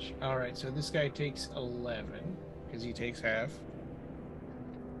 damage. All right. So this guy takes 11 because he takes half.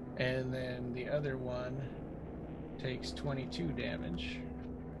 And then the other one takes 22 damage.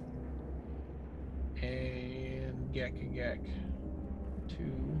 And Gekagek 2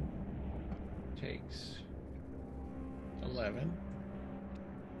 takes 11.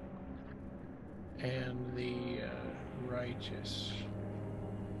 And the Righteous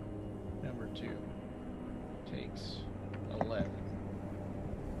number 2 takes 11.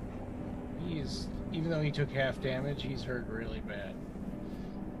 He is, even though he took half damage, he's hurt really bad.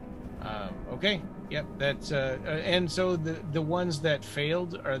 Okay, yep, that's and so the ones that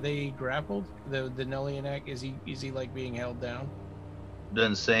failed, are they grappled? The Nullianak, is he like being held down?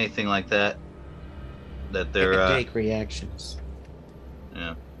 Doesn't say anything like that. That They they're can take reactions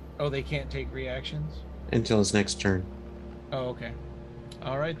yeah. Oh, they can't take reactions? until his next turn. Oh, okay.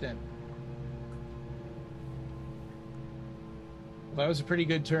 All right then. Well, that was a pretty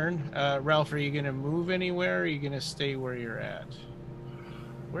good turn. Ralph, are you going to move anywhere, or are you going to stay where you're at?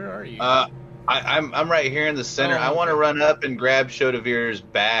 Where are you? I'm right here in the center. Oh, I want to okay. run up and grab Shodavir's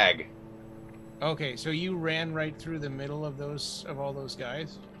bag. Okay, so you ran right through the middle of all those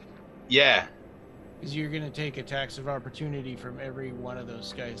guys? Yeah. Because you're going to take attacks of opportunity from every one of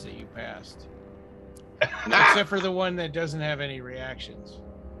those guys that you passed. Except for the one that doesn't have any reactions.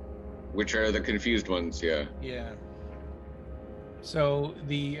 Which are the confused ones, yeah. Yeah. So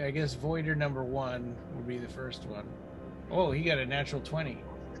I guess Voider number 1 would be the first one. Oh, he got a natural 20.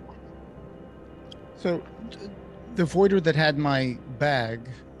 So, the Voider that had my bag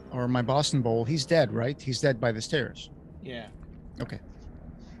or my Boston Bowl, he's dead, right? He's dead by the stairs. Yeah. Okay.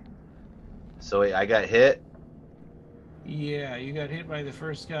 So wait, I got hit. Yeah, you got hit by the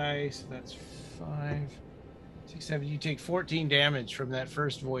first guy, so that's 5, 6, 7. You take 14 damage from that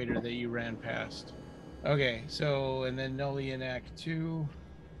first Voider that you ran past. Okay, so, and then Nullianak 2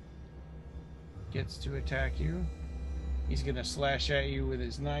 gets to attack you. He's going to slash at you with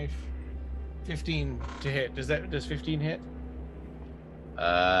his knife. 15 to hit. Does 15 hit?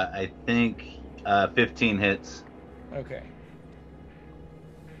 I think 15 hits. Okay.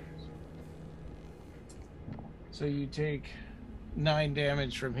 So you take 9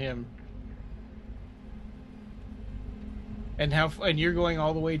 damage from him. And you're going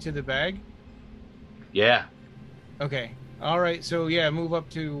all the way to the bag? Yeah. Okay. All right. So yeah, move up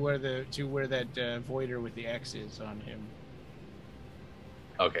to where that Voider with the X is on him.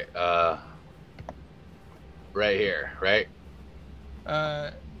 Okay. Right here, right?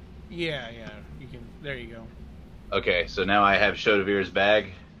 Yeah. You can. There you go. Okay, so now I have Shodavir's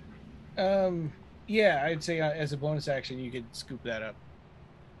bag. Yeah, I'd say as a bonus action, you could scoop that up.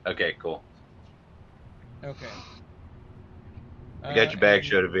 Okay, cool. Okay. I got your bag,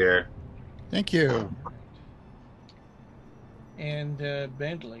 Shodavir. Thank you. And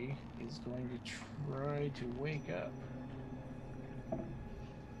Bentley is going to try to wake up.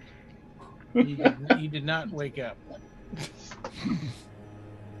 He did not wake up.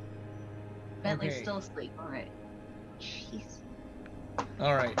 Bentley's Okay. still asleep. All right. Jeez.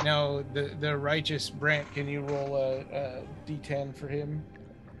 All right. Now the righteous Brant, can you roll a D10 for him?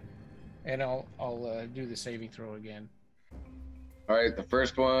 And I'll do the saving throw again. All right, the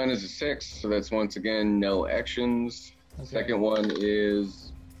first one is a 6, so that's once again no actions. Okay. Second one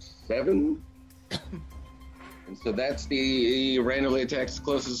is 7. And so that's the randomly attacks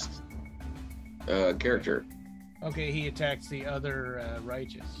closest character. Okay, he attacks the other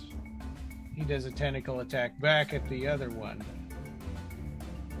righteous. He does a tentacle attack back at the other one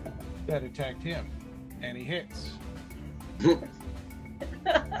that attacked him, and he hits.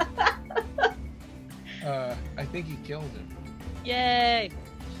 I think he killed him. Yay!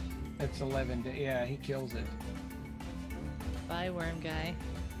 That's 11. Yeah, he kills it. Bye, worm guy.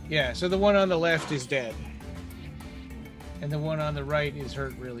 Yeah, so the one on the left is dead. And the one on the right is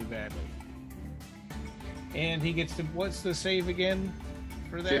hurt really badly. And he gets to, what's the save again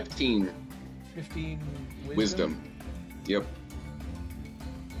for that? 15. 15 Wisdom. Yep.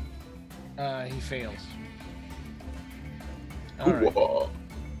 He fails. All right. Whoa.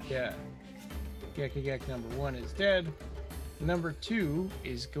 Yeah. Gekigek number 1 is dead. Number 2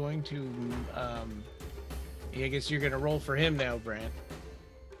 is going to, I guess you're going to roll for him now, Brant.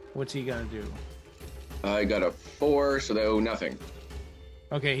 What's he going to do? I got a 4, so they owe nothing.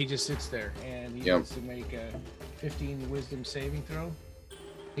 Okay, he just sits there, and he needs to make a 15 wisdom saving throw.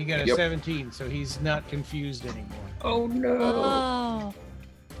 He got a 17, so he's not confused anymore. Oh, no. Oh.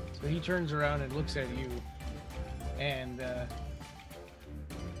 So he turns around and looks at you, and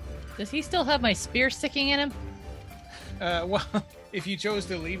Does he still have my spear sticking in him? well, if you chose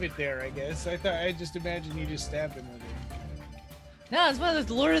to leave it there, I guess. I just imagined you just stabbed him with it. No, it's one of those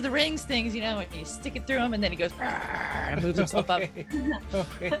Lord of the Rings things, you know, when you stick it through him and then he goes and moves himself up.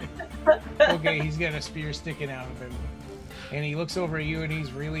 Okay, he's got a spear sticking out of him, and he looks over at you and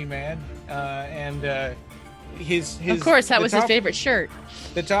he's really mad. His of course, that was his favorite shirt.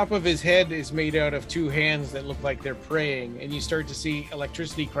 The top of his head is made out of 2 hands that look like they're praying, and you start to see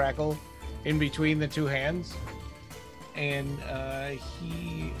electricity crackle in between the 2 hands. And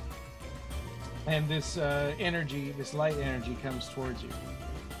this energy, this light energy, comes towards you.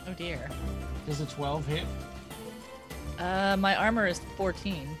 Oh dear. Does a 12 hit? My armor is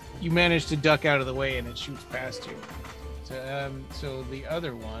 14. You manage to duck out of the way, and it shoots past you. So the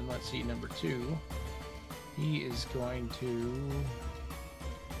other one, let's see, number 2. He is going to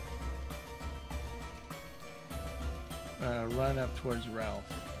run up towards Ralph.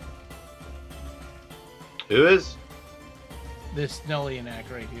 Who is? This Nullianac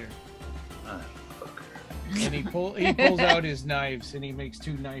right here. Fucker. And he pulls out his knives, and he makes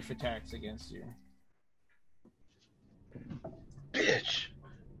 2 knife attacks against you. Bitch.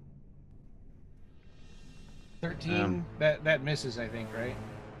 13. That misses, I think, right?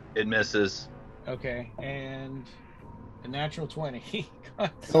 It misses. Okay, and a natural 20.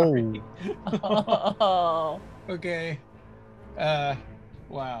 Sorry. Oh. Okay.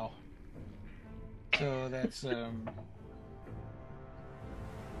 Wow. So that's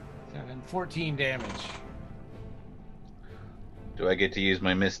 14 damage. Do I get to use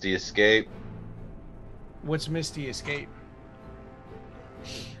my Misty Escape? What's Misty Escape?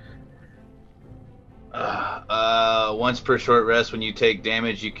 Once per short rest, when you take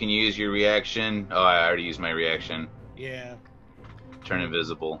damage, you can use your reaction. Oh, I already used my reaction. Yeah. Turn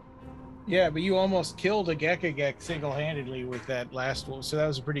invisible. Yeah, but you almost killed a Gekigek single-handedly with that last one, so that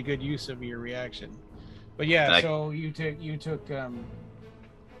was a pretty good use of your reaction. But yeah, so you took.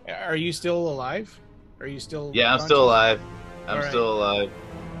 Are you still alive? Are you still? Yeah, I'm conscious? still alive. I'm All right. still alive.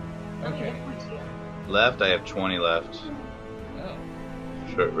 Okay. Left, I have 20 left. Oh.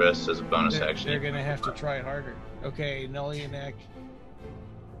 Short rest as a bonus action. They're gonna have to try harder. Okay, Nullianac.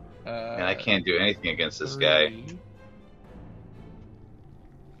 And I can't do anything against this guy. 3.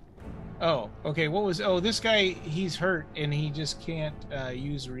 Oh, okay. What was? Oh, this guy. He's hurt and he just can't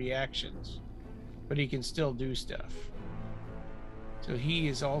use reactions, but he can still do stuff. So he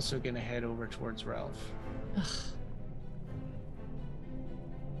is also going to head over towards Ralph.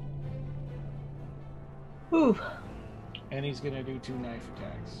 Ooh. And he's going to do 2 knife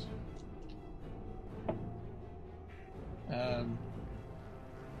attacks.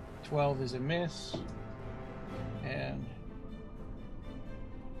 12 is a miss. And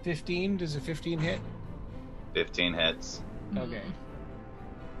 15, does a 15 hit? 15 hits. Okay.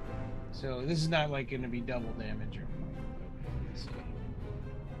 So this is not like going to be double damage or anything. Let's see.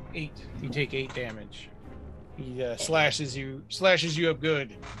 8. You take 8 damage. He slashes you up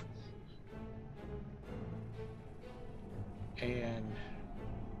good. And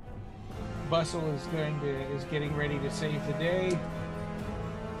Bustle is getting ready to save the day.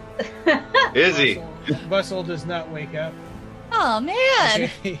 Is he? Bustle does not wake up. Oh man!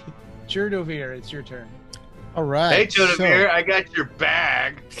 Okay. Yzzorderrex, it's your turn. All right. Hey, Jodavir, I got your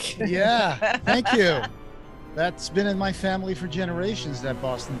bag. Yeah, thank you. That's been in my family for generations, that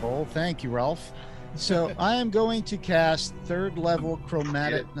Boston Bowl. Thank you, Ralph. So I am going to cast 3rd level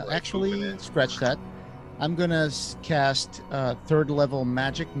chromatic. No, actually, scratch that. I'm gonna cast third level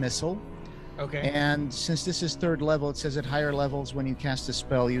magic missile. Okay. And since this is third level, it says at higher levels, when you cast a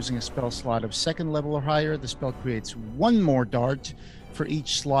spell using a spell slot of second level or higher, the spell creates one more dart for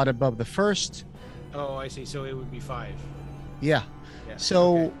each slot above the first. Oh, I see. So it would be 5. Yeah. Yeah.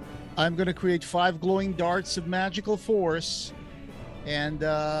 So okay. I'm going to create 5 glowing darts of magical force. And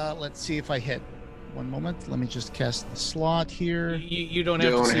let's see if I hit. One moment. Let me just cast the slot here. You don't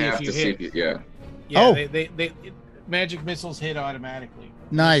have to see if you hit. Yeah. Yeah. Oh. They magic missiles hit automatically.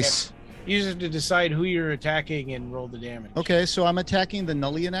 Nice. You just have to decide who you're attacking and roll the damage. Okay, so I'm attacking the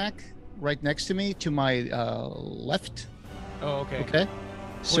Nullianak right next to me to my left. Oh, okay. Okay.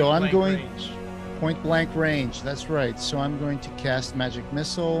 So I'm going range. point blank range. That's right. So I'm going to cast magic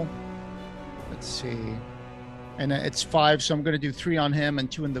missile. Let's see. And it's 5, so I'm going to do 3 on him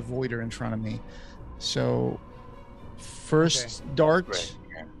and 2 in the voider in front of me. So first dart. Right.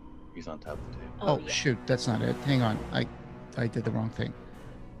 Yeah. He's on top of the table. Oh, shoot, that's not it. Hang on. I did the wrong thing.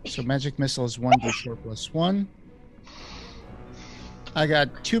 So magic missile is 1d4 plus 1. I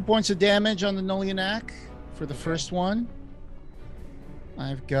got 2 points of damage on the Nullianak for the first one.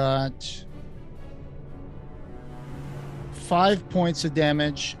 I've got 5 points of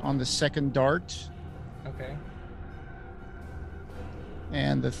damage on the second dart. Okay.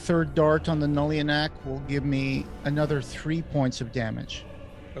 And the third dart on the Nullianak will give me another 3 points of damage.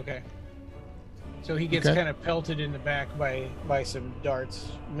 Okay. So he gets kind of pelted in the back by some darts,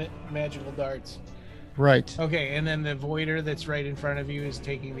 magical darts. Right. Okay, and then the voider that's right in front of you is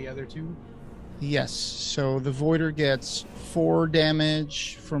taking the other 2? Yes. So the voider gets 4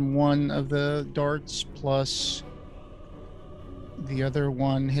 damage from one of the darts, plus the other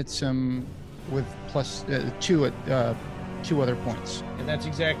one hits him with plus 2 other points. And that's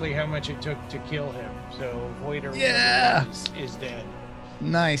exactly how much it took to kill him. So voider is dead.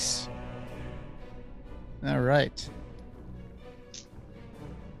 Nice. All right.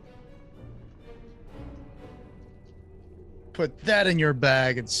 Put that in your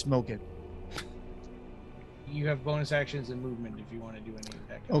bag and smoke it. You have bonus actions and movement if you want to do any of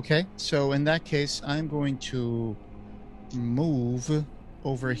that. Okay, so in that case, I'm going to move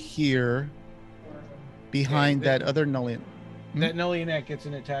over here behind that other Nullian. That Nullianak gets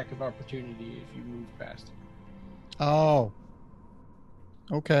an attack of opportunity if you move past him. Oh.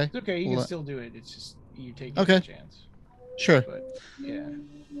 Okay. It's okay, you can still do it. It's just you take a chance. Sure. But yeah.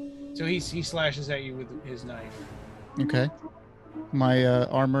 So he slashes at you with his knife. Okay. My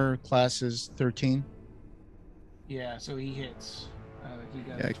armor class is 13. Yeah, so he hits. He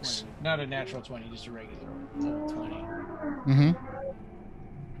got a 20. Not a natural 20, just a regular old 20. Mm-hmm.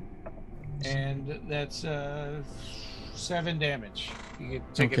 And that's 7 damage. You can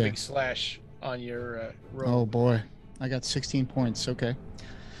take a big slash on your robe. Oh boy, I got 16 points. Okay.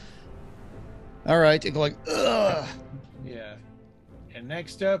 All right, you go like, ugh. Yeah. And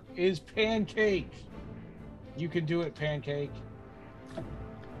next up is Pancake. You can do it, Pancake.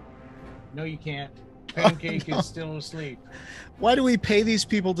 No, you can't. Pancake is still asleep. Why do we pay these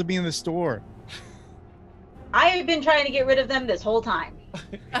people to be in the store? I have been trying to get rid of them this whole time.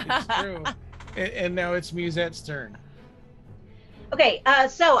 It's true. And now it's Musette's turn. Okay,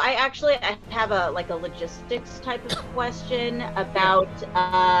 so I have a logistics type of question about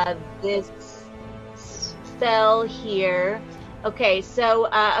this spell here. Okay, so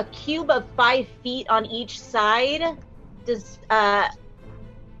a cube of 5 feet on each side. Does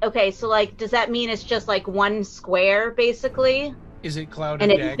does that mean it's just like one square basically? Is it cloud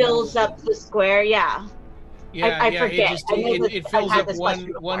and it fills up the square? Yeah. Yeah, I forget. It fills up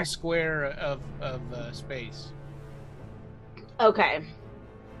one square of space. Okay.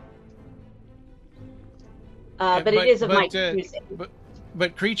 But it is of my choosing.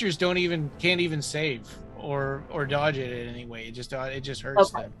 But creatures can't even save or dodge it in any way. It just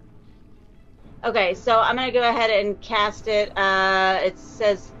hurts them. Okay, so I'm gonna go ahead and cast it. It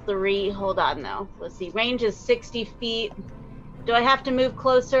says 3. Hold on, though. Let's see. Range is 60 feet. Do I have to move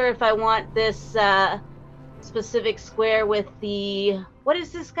closer if I want this specific square with the? What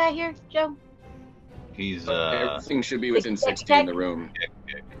is this guy here, Joe? He's everything should be within 60 in the room.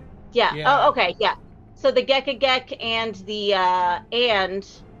 Yeah. Oh, okay. Yeah. So the Gekagek and the and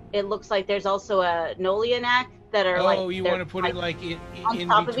it looks like there's also a Nullianak that are like. Oh, you want to put it like on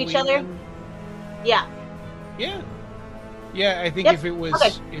top of each other? Them? Yeah. Yeah. Yeah, I think if it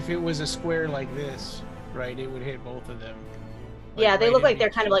was a square like this, right, it would hit both of them. Like yeah, they look like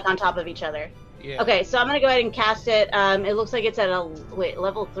they're kind of like on top of each other. Yeah. Okay, so I'm gonna go ahead and cast it. It looks like it's at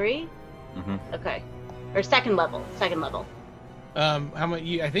level 3. Mm-hmm. Okay, or second level. How much?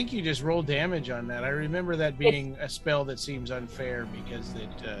 I think you just roll damage on that. I remember that being a spell that seems unfair because it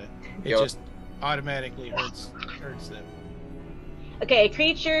automatically hurts them. Okay, a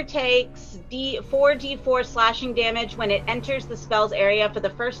creature takes 4d4 slashing damage when it enters the spell's area for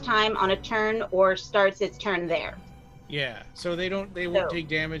the first time on a turn or starts its turn there. Yeah, so they won't take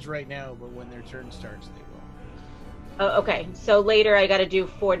damage right now, but when their turn starts, they will. Oh, okay, so later I gotta do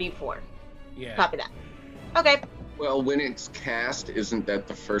 4d4. Yeah. Copy that. Okay. Well, when it's cast, isn't that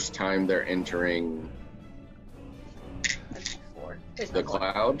the first time they're entering the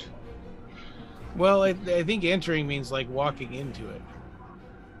cloud? Well, I think entering means like walking into it,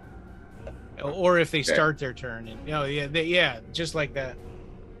 or if they start their turn, and just like that.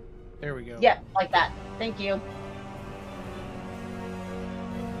 There we go. Yeah, like that. Thank you.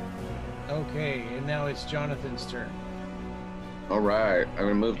 Okay, and now it's Jonathan's turn. All right, I'm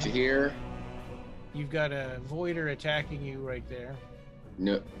gonna move to here. You've got a voider attacking you right there.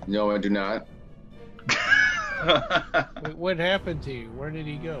 No, I do not. Wait, what happened to you? Where did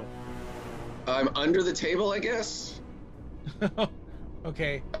he go? I'm under the table, I guess.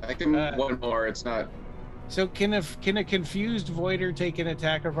 Okay. I can one more. It's not. So can a confused voider take an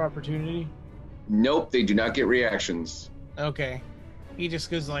attack of opportunity? Nope, they do not get reactions. Okay. He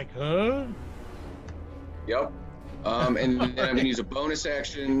just goes like, huh? Yep. And then I'm going to use a bonus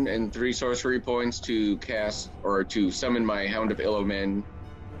action and 3 sorcery points to cast or to summon my Hound of Illumin.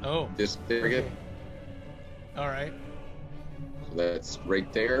 Oh. This target. Okay. All right. So that's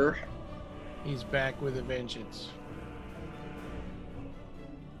right there. He's back with a vengeance.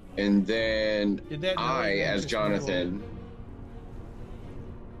 And then I, as Jonathan,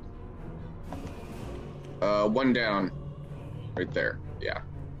 1 down. Right there. Yeah.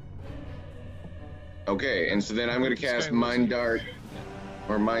 Okay, and so then I'm going to cast Mind Dart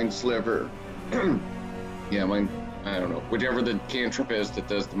or Mind Sliver. Yeah, I don't know. Whichever the cantrip is that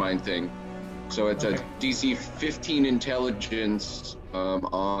does the mind thing. So it's a DC 15 intelligence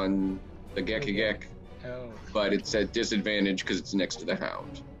on the Gekigek. Oh. But it's at disadvantage because it's next to the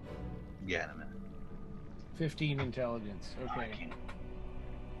Hound. Yeah, in a minute. 15 intelligence. Okay.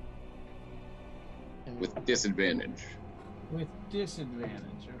 With disadvantage. With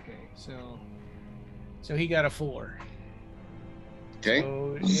disadvantage. Okay. So he got a 4. Okay.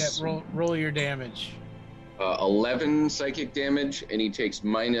 So yeah, roll your damage. 11 psychic damage, and he takes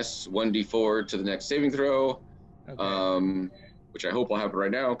minus 1d4 to the next saving throw. Okay. Which I hope will happen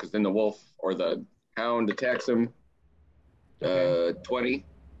right now, because then the wolf or the hound attacks him. Okay. 20.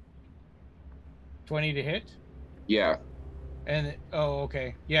 20 to hit? Yeah. And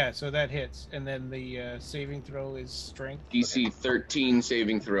okay. Yeah, so that hits. And then the saving throw is strength. DC 13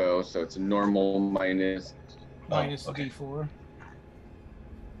 saving throw, so it's a normal minus D4.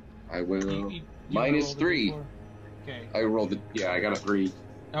 I will you minus 3. Okay. I rolled I got a 3.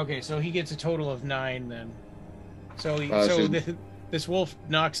 Okay, so he gets a total of 9 then. So this wolf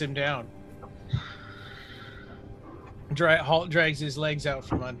knocks him down. Drags his legs out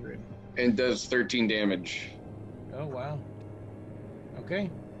from under him. And does 13 damage. Oh wow. Okay.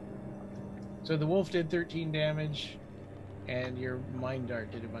 So the wolf did 13 damage, and your mind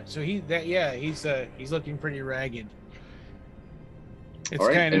dart did a bunch. So he's looking pretty ragged. It's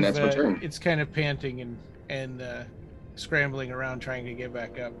kind of that's my turn. It's kind of panting and scrambling around trying to get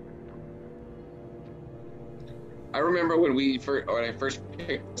back up. I remember when I first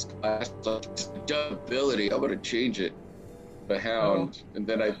picked this class, I was like, dumb ability, I'm gonna change it. The Hound, and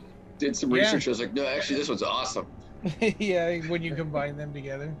then I did some research. I was like, no, actually, this one's awesome. Yeah, when you combine them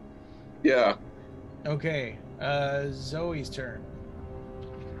together. Yeah. Okay, Zoe's turn.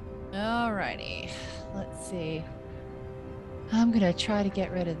 Alrighty, let's see. I'm gonna try to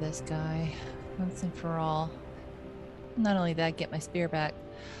get rid of this guy once and for all. Not only that, get my spear back.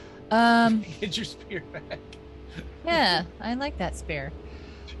 Get your spear back. Yeah, I like that spear.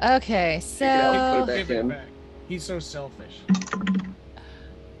 Okay, so Give it back. He's so selfish.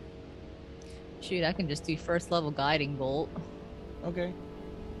 Shoot, I can just do first level guiding bolt. Okay.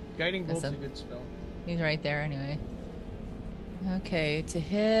 Guiding bolt's a good spell. He's right there anyway. Okay, to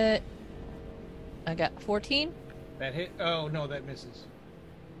hit, I got 14. That hit? Oh, no, that misses.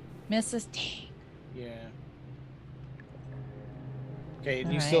 Misses? Dang. Yeah. Okay,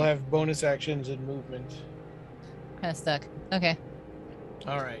 All you still have bonus actions and movement. Kind of stuck. Okay.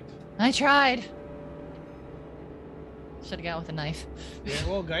 All right. I tried. Should have gone with a knife. Yeah,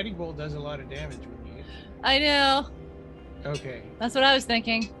 well, guiding bolt does a lot of damage when you hit. I know. Okay. That's what I was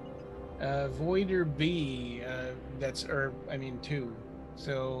thinking. Voider B, 2.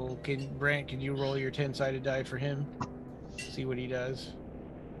 So, Brant, can you roll your 10-sided die for him? See what he does.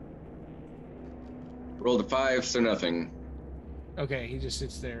 Rolled a 5, so nothing. Okay, he just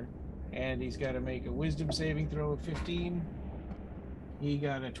sits there. And he's got to make a wisdom saving throw of 15. He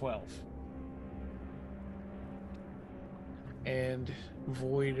got a 12. And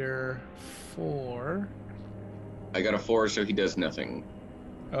Voider 4. I got a 4, so he does nothing.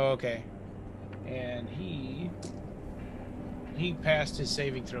 Oh, okay. And he passed his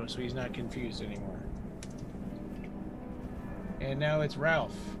saving throw, so he's not confused anymore. And now it's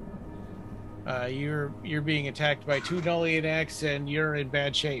Ralph. You're being attacked by 2 Nullianax, and you're in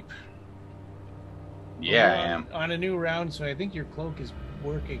bad shape. Yeah, We're I am. on a new round, so I think your cloak is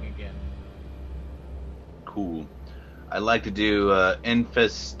working again. Cool. I'd like to do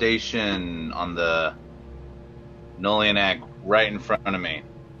infestation on the Nullianac right in front of me.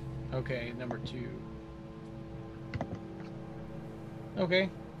 Okay, number 2. Okay.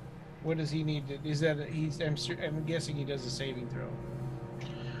 What does he need to, is that I'm guessing he does a saving throw.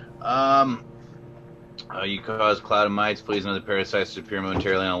 You cause cloud of mites, fleas, and other parasites to appear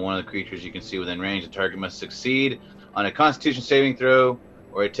momentarily on one of the creatures you can see within range. The target must succeed on a Constitution saving throw,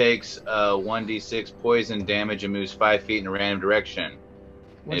 or it takes 1d6 poison damage and moves 5 feet in a random direction.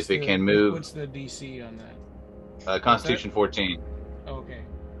 And if it can move, what's the DC on that? Constitution 14. Okay.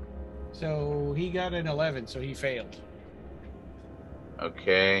 So he got an 11, so he failed.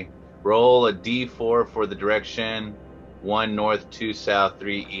 Okay. Roll a d4 for the direction. 1 north, 2 south,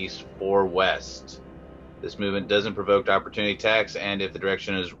 3 east, 4 west. This movement doesn't provoke opportunity attacks, and if the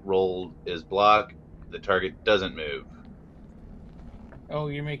direction is rolled is blocked, the target doesn't move. Oh,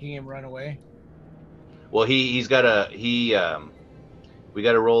 you're making him run away? Well, we got to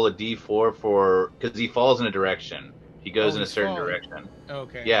roll a d4 for, because he falls in a direction. He goes in a certain direction.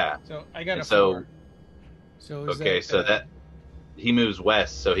 Okay. Yeah. So I got a 4. So that he moves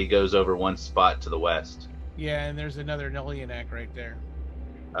west, so he goes over 1 spot to the west. Yeah, and there's another Nullianac right there.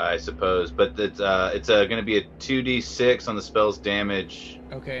 I suppose, but it's going to be a 2d6 on the spell's damage.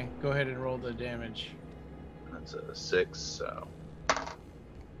 Okay, go ahead and roll the damage. That's a 6, so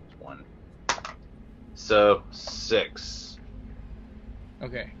 1. So 6.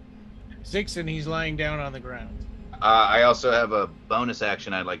 Okay, 6, and he's lying down on the ground. I also have a bonus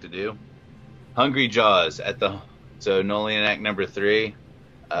action I'd like to do. Hungry Jaws so Nullianac number 3.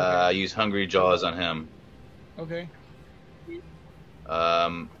 Okay. Use Hungry Jaws on him. Okay.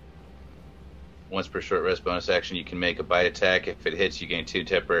 Once per short rest bonus action, you can make a bite attack. If it hits, you gain 2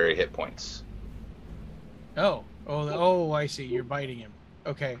 temporary hit points. Oh, I see. You're biting him.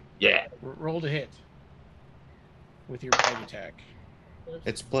 Okay. Yeah. Roll to hit with your bite attack.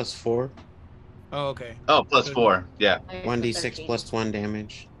 It's +4. Oh, okay. Oh, +4. Yeah. 1d6 plus 1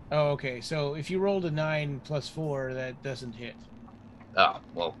 damage. Oh, okay. So if you rolled a 9 + 4, that doesn't hit. Oh,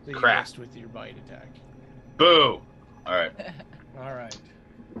 well, So you crap. missed with your bite attack. Boo! All right. All right.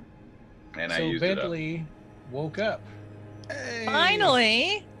 And so I used Bentley woke up. Hey!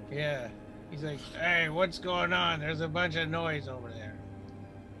 Finally. Yeah. He's like, hey, what's going on? There's a bunch of noise over there.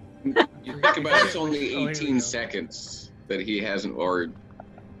 You think about it, it's only Oh, here we 18 go. seconds that he hasn't, or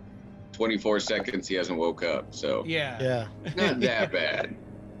 24 seconds he hasn't woke up, so Yeah. not that bad.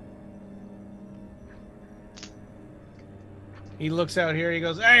 He looks out here. He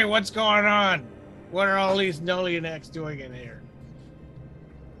goes, hey, what's going on? What are all these Nullianacs doing in here?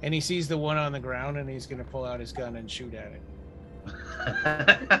 And he sees the one on the ground, and he's going to pull out his gun and shoot at it.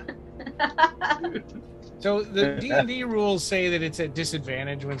 So the D&D rules say that it's at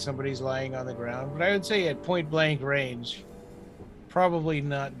disadvantage when somebody's lying on the ground, but I would say at point blank range, probably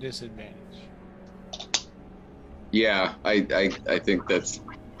not disadvantage. Yeah, I think that's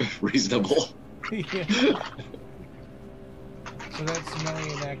reasonable. Yeah. So that's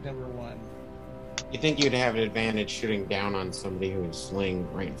Nullianac number 1. You think you'd have an advantage shooting down on somebody who's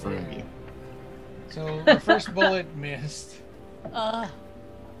laying right in front of you. So the first bullet missed.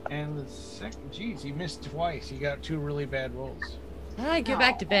 And the second, geez, he missed twice. He got 2 really bad rolls. Go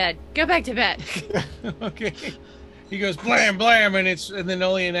back to bed. Go back to bed. Okay. He goes blam blam, and the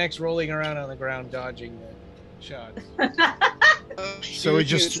Nullianac's rolling around on the ground dodging the shots. So we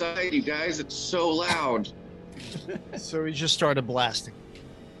just inside, you guys, it's so loud. So we just started blasting.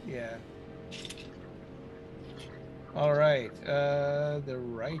 Yeah. All right. The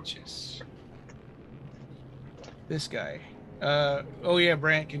Righteous. This guy. Oh yeah,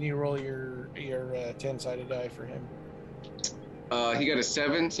 Brant, can you roll your 10-sided die for him? He got a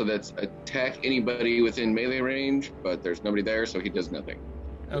 7, so that's attack anybody within melee range, but there's nobody there, so he does nothing.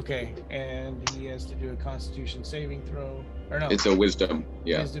 Okay, and he has to do a Constitution saving throw. Or no, It's a wisdom,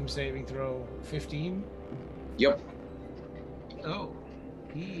 yeah. Wisdom saving throw 15. Yep. Oh,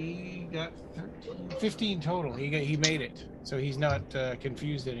 he got 15 total. He made it, so he's not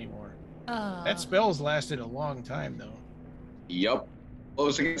confused anymore. That spell's lasted a long time though. Yep. Well, it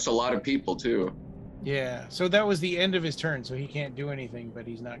was against a lot of people too. Yeah, so that was the end of his turn, so he can't do anything, but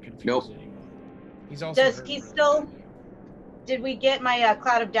he's not confused Nope. anymore. He's also Does hurt he really still- badly. Did we get my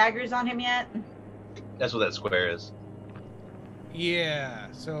cloud of daggers on him yet? That's what that square is.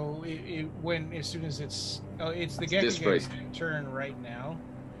 Yeah. So it when as soon as it's the Gekigek's turn right now.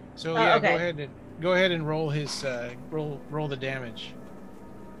 So yeah, okay. go ahead and roll his roll the damage.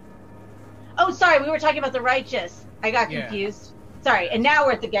 Oh, sorry, we were talking about the righteous. I got confused. Sorry, and now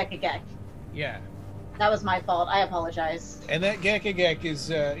we're at the Gekigek. Yeah. That was my fault. I apologize. And that Gekigek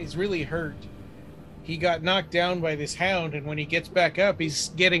is really hurt. He got knocked down by this hound, and when he gets back up, he's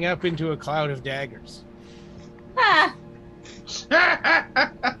getting up into a cloud of daggers. Ah.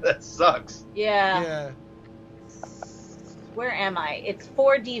 That sucks. Yeah. Yeah. Where am I? It's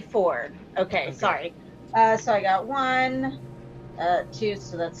 4d4. Okay, sorry. So I got 1, 2,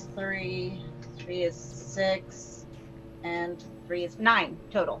 so that's 3. 3 is 6, and 3 is 9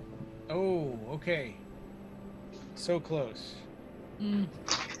 total. Oh, okay. So close. Mm.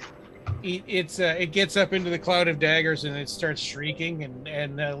 It gets up into the cloud of daggers and it starts shrieking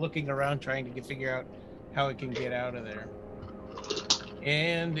and looking around trying to figure out how it can get out of there.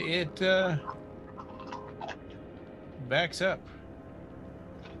 And it backs up.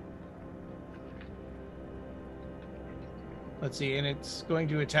 Let's see, and it's going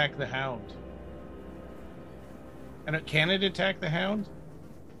to attack the hound. And can it attack the hound?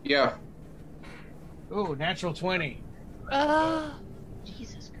 Yeah. Oh, natural 20. Oh,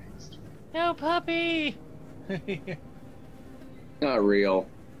 Jesus Christ. no, puppy. Not real.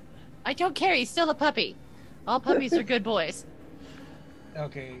 I don't care. He's still a puppy. All puppies are good boys.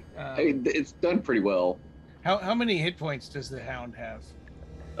 Okay. It's done pretty well. How many hit points does the hound have?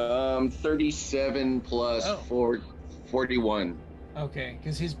 37 plus 41. Okay,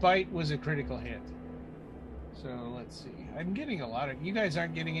 because his bite was a critical hit. So let's see. I'm getting a lot of. You guys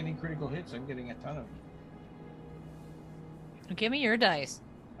aren't getting any critical hits. I'm getting a ton of them. Give me your dice.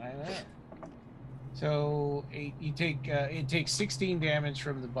 I know. So you take it takes 16 damage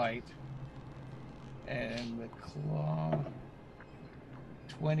from the bite, and the claw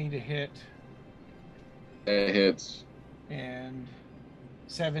 20 to hit. It hits. And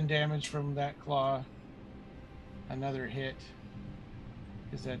 7 damage from that claw. Another hit,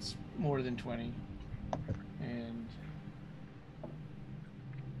 because that's more than 20. And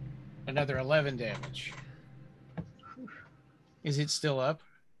another 11 damage. Is it still up?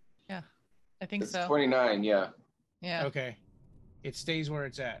 Yeah, I think It's so. 29, yeah. Yeah. Okay. It stays where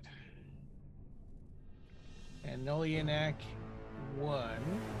it's at. And Nolianak 1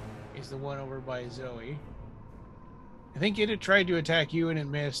 is the one over by Zoe. I think it had tried to attack you and it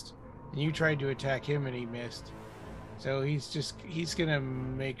missed. And you tried to attack him and he missed. So he's gonna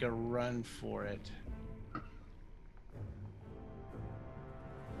make a run for it.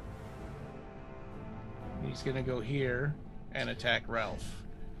 He's gonna go here and attack Ralph.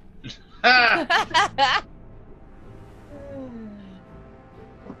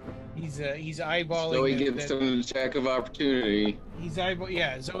 He's eyeballing. So he gets an attack of opportunity.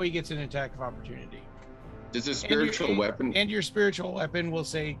 Zoe gets an attack of opportunity. Does a spiritual weapon? And your spiritual weapon will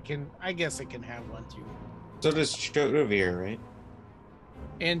say I guess it can have one too. So does Chodovir, right?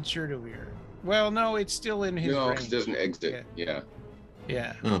 And Chodovir. Well, no, it's still in his range. No, it doesn't exit. Yeah.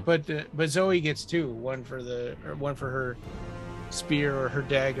 Yeah. Oh. But Zoe gets 2. One for her spear or her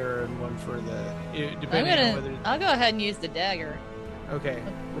dagger, and one for the depending on whether. I'll go ahead and use the dagger. Okay.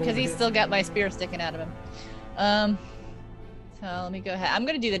 Because he's still got my spear sticking out of him. So let me go ahead. I'm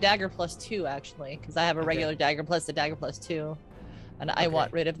going to do the dagger plus 2 actually, because I have a regular dagger plus the dagger plus 2, and I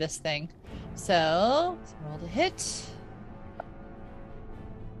want rid of this thing. So let's roll to hit.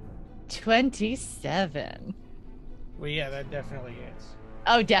 27. Well, yeah, that definitely hits.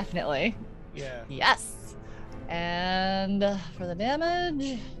 Oh, definitely. Yeah. Yes. And for the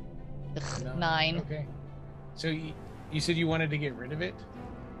damage, 9. Okay. So you said you wanted to get rid of it?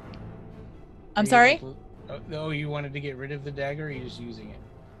 I'm sorry? You wanted to get rid of the dagger, or are you just using it?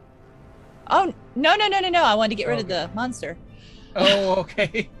 Oh, no. I wanted to get rid of the monster. Oh,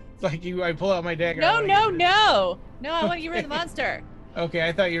 okay. It's like I pull out my dagger. No, I want to get rid of the monster. Okay,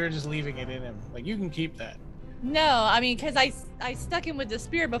 I thought you were just leaving it in him. Like, you can keep that. No, I mean, because I stuck him with the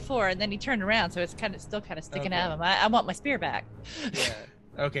spear before, and then he turned around, so it's still sticking out of him. I want my spear back. Yeah.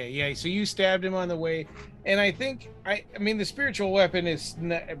 Okay. Yeah. So you stabbed him on the way, and I think I mean the spiritual weapon is.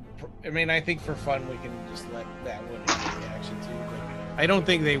 I think for fun we can just let that one have a reaction too. But I don't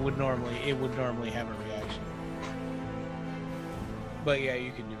think it would normally have a reaction. But yeah,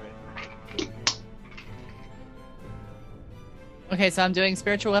 you can do it. Okay, so I'm doing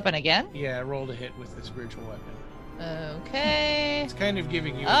spiritual weapon again? Yeah, roll to hit with the spiritual weapon. Okay. It's kind of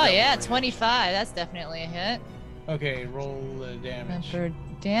giving you. Oh yeah, 25. That's definitely a hit. Okay, roll the damage. And for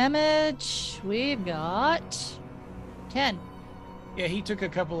damage, we've got 10. Yeah, he took a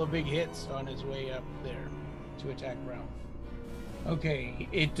couple of big hits on his way up there to attack Ralph. Okay,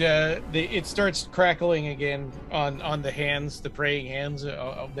 it starts crackling again on the hands, the praying hands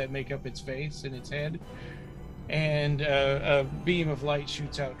that make up its face and its head, and a beam of light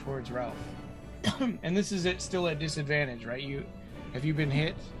shoots out towards Ralph. And this is still at disadvantage, right? Have you been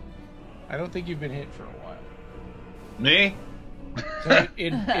hit? I don't think you've been hit for a while. Me? So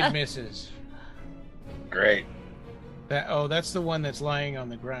it misses. Great. That's the one that's lying on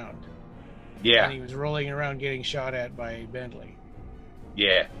the ground. Yeah. And he was rolling around getting shot at by Bentley.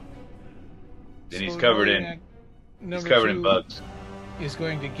 Yeah. Then So he's covered in bugs. Is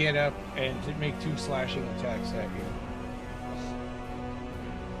going to get up and to make 2 slashing attacks at you.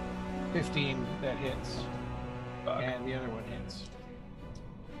 15, that hits. Fuck. And the other one hits.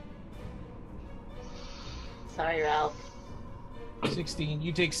 Sorry, Ralph. 16.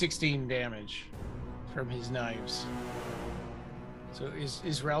 You take 16 damage from his knives. So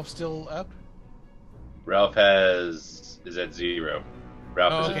is Ralph still up? Ralph is at 0.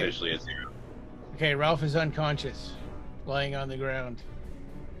 Ralph is okay. officially at 0. Okay, Ralph is unconscious, lying on the ground.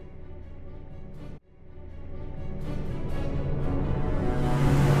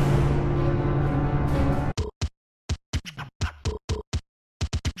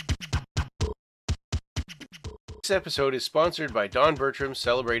 This episode is sponsored by Don Bertram's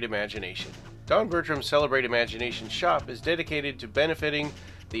Celebrate Imagination. Don Bertram's Celebrate Imagination shop is dedicated to benefiting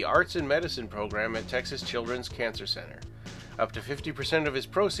the Arts and Medicine program at Texas Children's Cancer Center. Up to 50% of his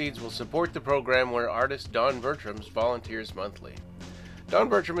proceeds will support the program where artist Don Bertram's volunteers monthly. Don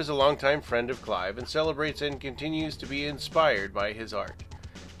Bertram is a longtime friend of Clive and celebrates and continues to be inspired by his art.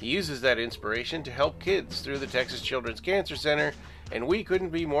 He uses that inspiration to help kids through the Texas Children's Cancer Center, and we couldn't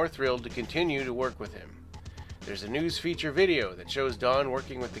be more thrilled to continue to work with him. There's a news feature video that shows Don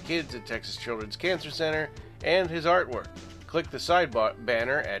working with the kids at Texas Children's Cancer Center and his artwork. Click the side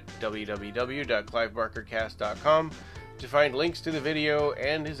banner at www.clivebarkercast.com to find links to the video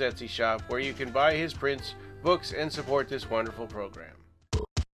and his Etsy shop where you can buy his prints, books, and support this wonderful program.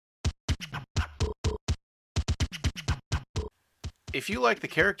 If you like the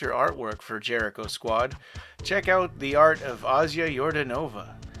character artwork for Jericho Squad, check out the art of Asya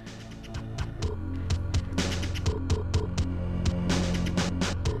Yordanova.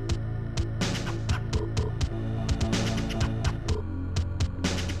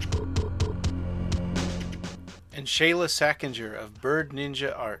 And Shayla Sackinger of Bird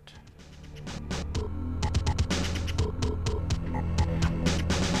Ninja Art.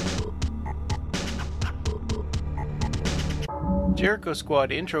 Jericho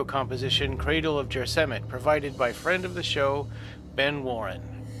Squad intro composition Cradle of Jersemet, provided by friend of the show, Ben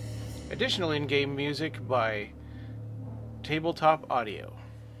Warren. Additional in-game music by Tabletop Audio.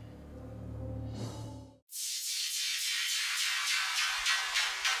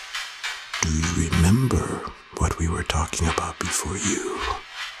 Do you remember what we were talking about before you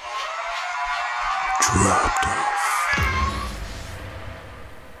dropped off?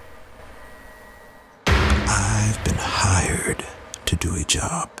 I've been hired to do a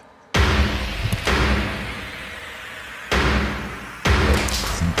job.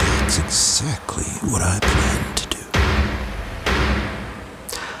 And that's exactly what I plan to do.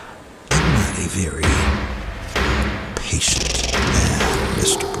 I'm not a very patient man,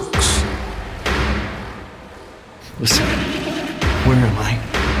 Mr. Brooks. Listen, where am I?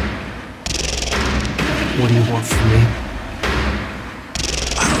 What do you want from me?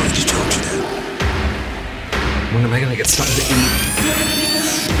 I already told you that. When am I gonna get something to eat?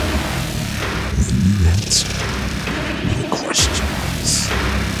 When you answer no questions.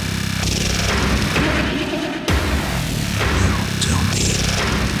 You tell me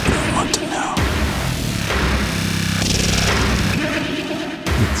what I want to know.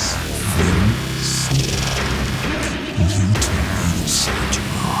 It's very simple. You tell me to set you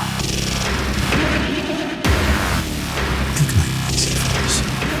on. Make life easy for yourself.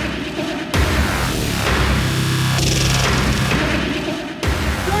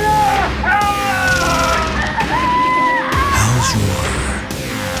 How's your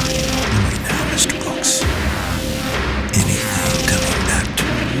memory now, Mr. Brooks? Anything coming back to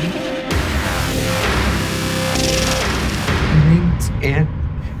you? My name's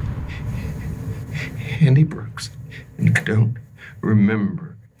Andy Brooks, and I don't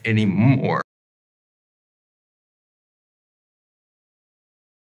remember anymore.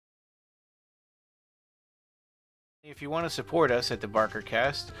 If you want to support us at the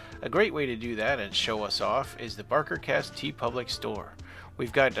BarkerCast, a great way to do that and show us off is the BarkerCast TeePublic store.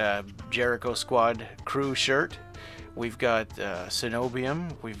 We've got a Jericho Squad crew shirt. We've got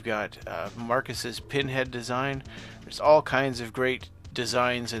Cenobium. We've got Marcus's pinhead design. There's all kinds of great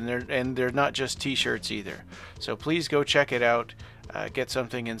designs, and they're not just t-shirts either. So please go check it out, get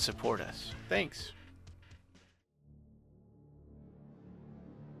something, and support us. Thanks.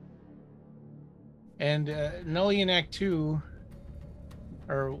 And Nullian Act 2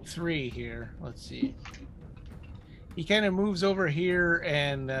 or 3 here. Let's see. He kind of moves over here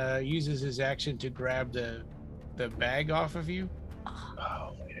and uses his action to grab the bag off of you.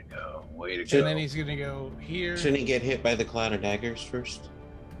 Oh, way to go. Way to go. And then he's going to go here. Shouldn't he get hit by the cloud of daggers first?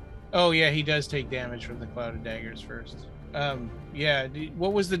 Oh, yeah, he does take damage from the cloud of daggers first. Yeah,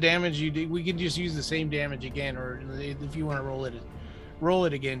 what was the damage you did? We can just use the same damage again, or if you want to roll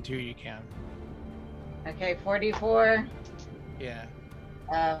it again too, you can. Okay, 44. Yeah.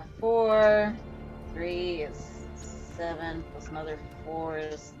 4, 3 is 7, plus another 4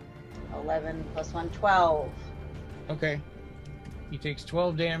 is 11, plus 1, 12. Okay. He takes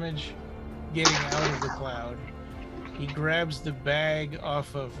 12 damage getting out of the cloud. He grabs the bag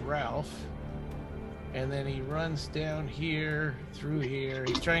off of Ralph, and then he runs down here, through here.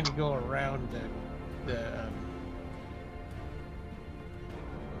 He's trying to go around the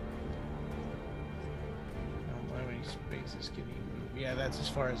how many spaces can he move? Yeah, that's as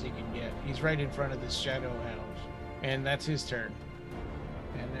far as he can get. He's right in front of this shadow house, and that's his turn.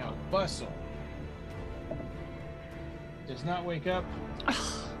 And now Bustle does not wake up,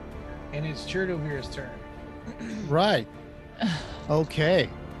 and it's Cherdovir's turn. Right. Okay.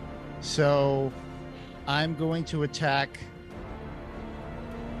 So I'm going to attack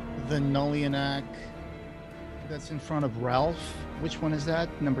the Nullianak that's in front of Ralph. Which one is that?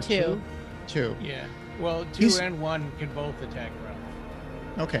 Number 2? 2. Yeah. Well, 2 and 1 can both attack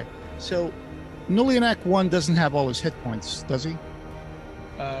Ralph. Okay. So Nullianak 1 doesn't have all his hit points, does he?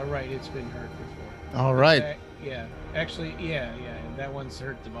 Right. It's been hurt before. All right. Yeah. Actually, yeah. That one's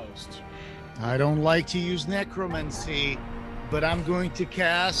hurt the most. I don't like to use necromancy, but I'm going to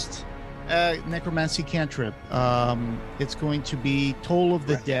cast necromancy cantrip. It's going to be Toll of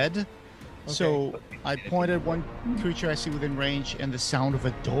the Dead. Okay. So I point at one creature I see within range, and the sound of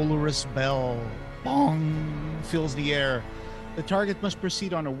a dolorous bell, bong, fills the air. The target must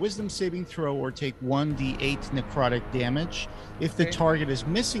proceed on a wisdom saving throw or take 1d8 necrotic damage. If the target is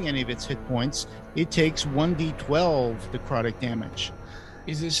missing any of its hit points, it takes 1d12 necrotic damage.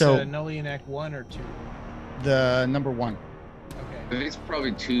 Is this Nullian Act 1 or 2? The number 1. Okay. I think it's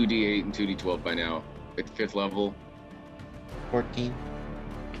probably 2d8 and 2d12 by now at 5th level. 14.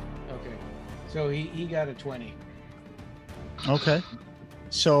 Okay. So he got a 20. Okay.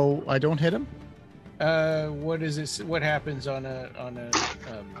 So I don't hit him? What is this? What happens on a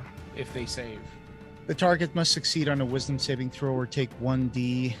if they save? The target must succeed on a wisdom saving throw or take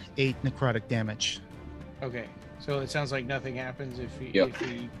 1d8 necrotic damage. Okay. So it sounds like nothing happens if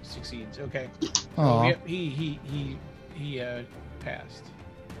he succeeds. Okay. Oh. Yep, he passed.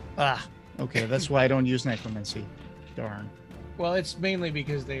 Ah. Okay. That's why I don't use necromancy. Darn. Well, it's mainly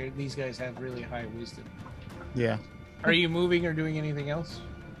because these guys have really high wisdom. Yeah. Are you moving or doing anything else?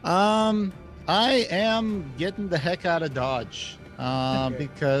 I am getting the heck out of Dodge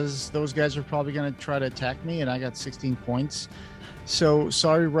because those guys are probably going to try to attack me, and I got 16 points. So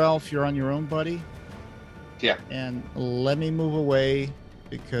sorry, Ralph, you're on your own, buddy. Yeah. And let me move away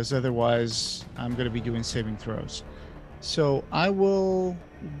because otherwise I'm going to be doing saving throws. So I will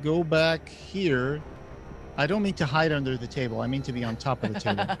go back here. I don't mean to hide under the table. I mean to be on top of the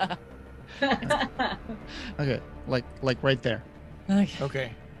table. Okay, like right there.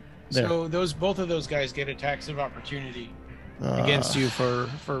 Okay. There. So both of those guys get attacks of opportunity against you for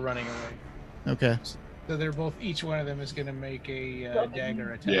running away. Okay. So they're each one of them is going to make a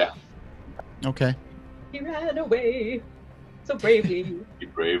dagger attack. Yeah. Okay. He ran away so bravely. He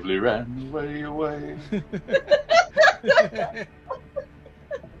bravely ran away.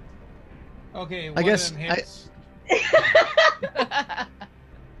 Okay, I guess of them hits.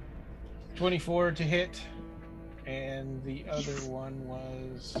 24 to hit, and the other one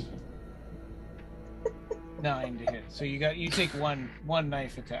was 9 to hit. So you take one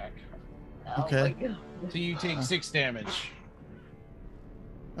knife attack. Okay. So you take 6 damage.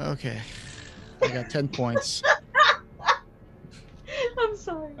 Okay. I got 10 points. I'm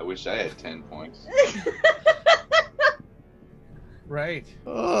sorry. I wish I had 10 points. Right.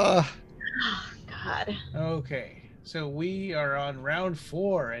 God. Okay. So we are on round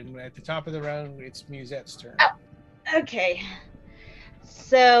 4, and at the top of the round, it's Musette's turn. Oh, okay.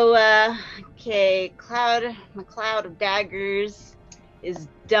 So, my cloud of daggers is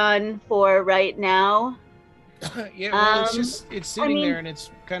done for right now. Yeah, well, it's sitting there and it's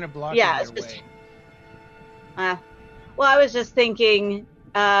kind of blocking their way. Well, I was just thinking,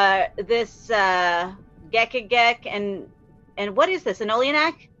 this Gekagek and what is this? An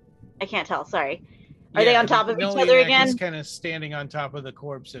Olyanak? I can't tell. Sorry. Are they on top of each other again? He's kind of standing on top of the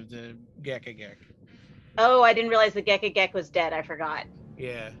corpse of the Gekagek. Oh, I didn't realize the Gekagek was dead. I forgot.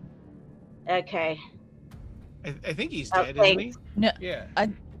 Yeah. Okay. I think he's dead, isn't he? No. Yeah.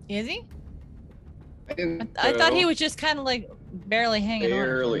 Is he? I thought he was just kind of like barely hanging on.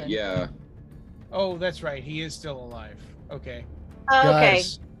 Barely, yeah. Oh, that's right. He is still alive. Okay. Oh, okay.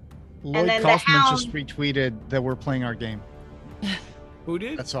 Guys, Lloyd Kaufman just retweeted that we're playing our game. Who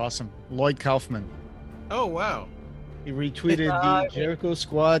did? That's awesome. Lloyd Kaufman. Oh, wow. He retweeted the Jericho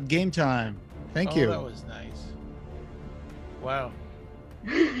Squad game time. Thank you. That was nice. Wow.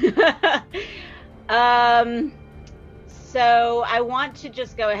 So I want to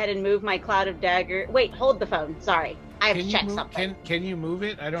just go ahead and move my cloud of dagger. Wait, hold the phone. Sorry. I have to check something. Can you move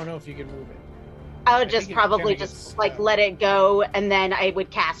it? I don't know if you can move it. I would just probably just like let it go, and then I would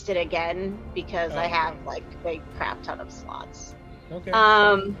cast it again because I have like a big crap ton of slots. Okay.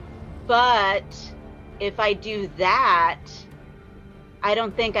 But if I do that, I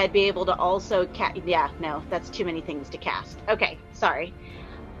don't think I'd be able to also yeah, no, that's too many things to cast. Okay, sorry.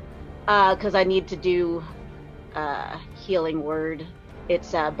 Because I need to do healing word.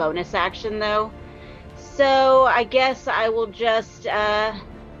 It's a bonus action though. So I guess I will just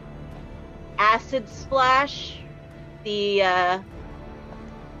acid splash the I'm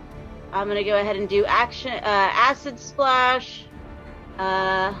gonna go ahead and do action acid splash.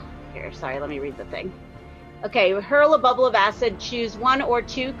 Here, sorry, let me read the thing. Okay, hurl a bubble of acid. Choose 1 or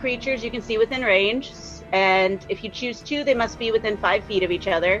 2 creatures you can see within range, and if you choose 2, they must be within 5 feet of each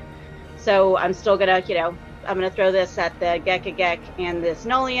other. So I'm still gonna, I'm gonna throw this at the Gekagek and this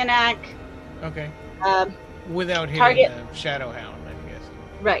Nolyanak. Okay. Without hitting the Shadowhound, I guess.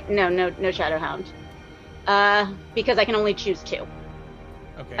 Right. No Shadowhound. Because I can only choose 2.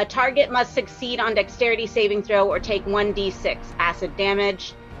 Okay. A target must succeed on dexterity saving throw or take 1d6 acid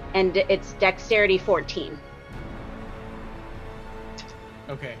damage, and it's dexterity 14.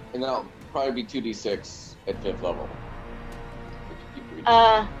 Okay. And that'll probably be 2d6 at 5th level.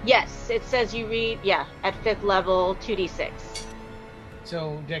 Yes, it says you read, at 5th level, 2d6.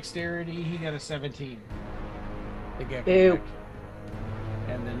 So, dexterity, he got a 17. The Gekagek. Boo.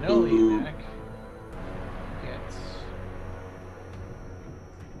 And the Nolyanak gets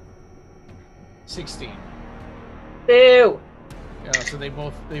 16. Boo! So they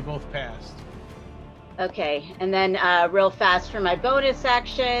both passed. Okay, and then real fast for my bonus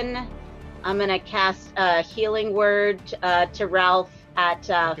action, I'm gonna cast healing word to Ralph at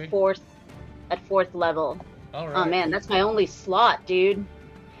fourth level. All right. Oh man, that's my only slot, dude.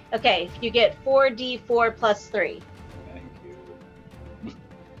 Okay, you get 4d4 plus 3. Thank you.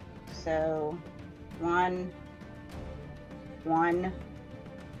 So 1,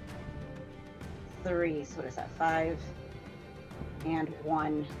 3. So what is that? 5 and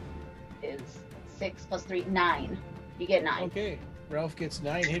 1 is 6 plus 3, 9. You get 9. Okay. Ralph gets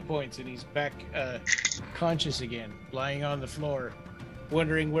 9 hit points and he's back conscious again, lying on the floor,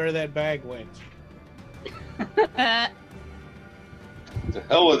 wondering where that bag went. To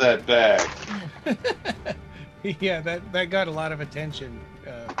hell with that bag. Yeah, that got a lot of attention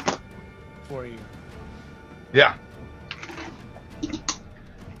for you. Yeah.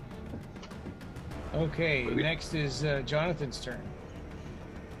 Okay, next is Jonathan's turn.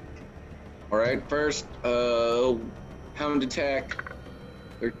 All right, first, hound attack,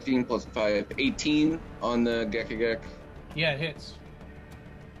 13 plus 5, 18 on the Gekagek. Yeah, it hits.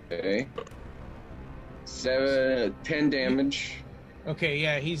 Okay. 10 damage. Okay,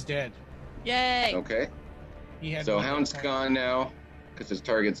 yeah, he's dead. Yay! Okay. He had So one hound's attack. gone now because his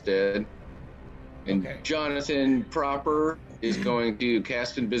target's dead. And Okay. Jonathan proper is going to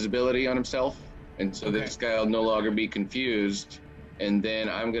cast invisibility on himself, and so this guy will no longer be confused. And then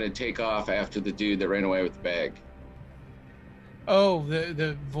I'm going to take off after the dude that ran away with the bag. Oh,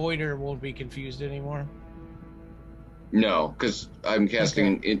 the Voider won't be confused anymore? No, because I'm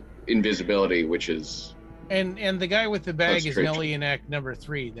casting invisibility, which is... And the guy with the bag is Frustration. Nolyanak number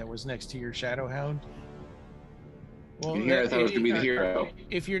 3 that was next to your Shadowhound? Well, Here, I thought it was going to be the hero.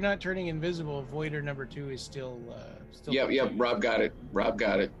 If you're not turning invisible, Voider number 2 is still... Yep, Rob got it.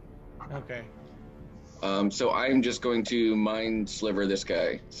 Okay. So I'm just going to mind sliver this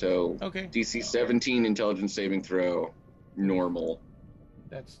guy. So DC 17 intelligence saving throw, normal.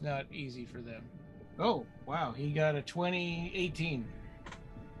 That's not easy for them. Oh, wow. He got a 20-18.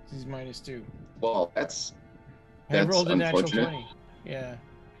 He's -2. Well, that's I rolled a natural unfortunate. 20. Yeah.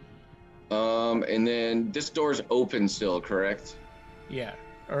 And then this door's open still, correct? Yeah.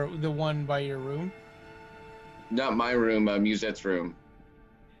 Or the one by your room? Not my room, Musette's room.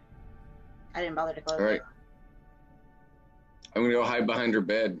 I didn't bother to close All right. I'm gonna go hide behind her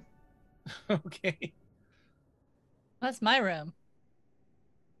bed. Okay. That's my room.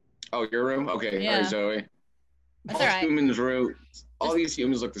 Oh, your room? Okay. Yeah. All right, Zoe. That's all all right. humans all these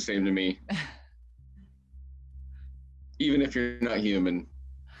humans look the same to me. Even if you're not human.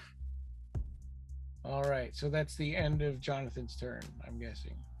 All right. So that's the end of Jonathan's turn, I'm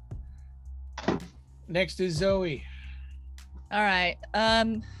guessing. Next is Zoe. All right.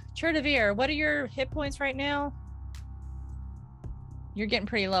 Chur, what are your hit points right now? You're getting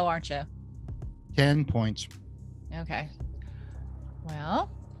pretty low, aren't you? 10 points. Okay.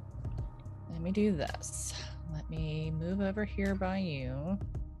 Well, let me do this. Let me move over here by you.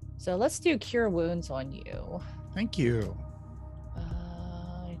 So let's do cure wounds on you. Thank you.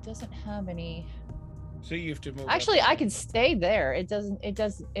 It doesn't have any. So you have to move. Actually, I can stay there. It doesn't. It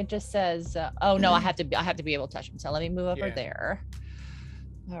does. It just says. Oh no, I have to be able to touch him. So let me move over there.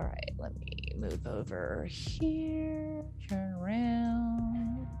 All right. Let me move over here. Turn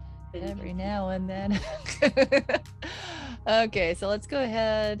around every now and then. Okay, so let's go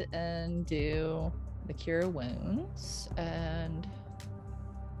ahead and do the cure wounds, and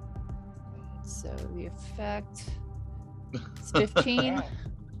so the effect is 15.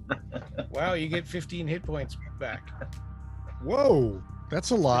 Wow, you get 15 hit points back. Whoa,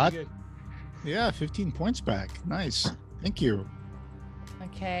 that's a lot. Good. Yeah, 15 points back. Nice. Thank you.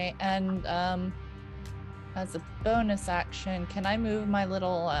 Okay, and as a bonus action, can I move my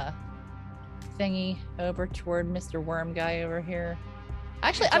little thingy over toward Mr. Worm guy over here?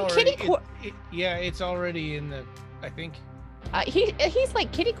 Actually, It's I'm already- kitty. Yeah, it's already in the. I think. He's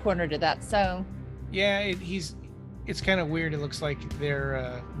like kitty corner to that. So. Yeah, it's kind of weird. It looks like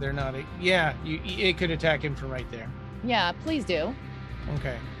they're not. It could attack him from right there. Yeah, please do.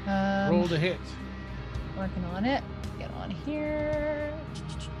 Okay. Roll to hit. Working on it. Get on here.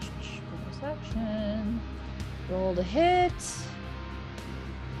 Bonus action. Roll to hit.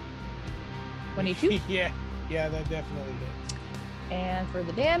 22. Yeah, that definitely hits. And for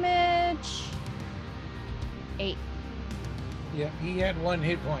the damage, 8. Yeah, he had 1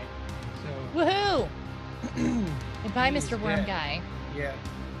 hit point. So. Woohoo! Goodbye, He's Mr. Worm dead. guy. Yeah.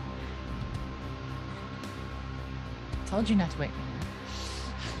 Told you not to wake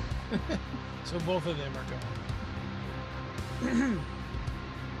me. So both of them are gone.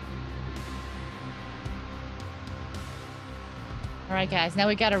 All right, guys. Now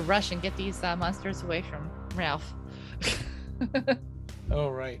we gotta rush and get these monsters away from Ralph. Oh,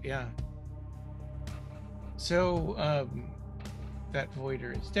 right, yeah. So, that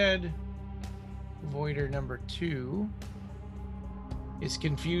Voider is dead. Voider number 2 is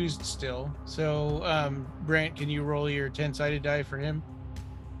confused still. So, Brant, can you roll your 10-sided die for him?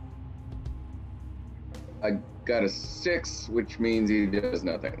 I got a 6, which means he does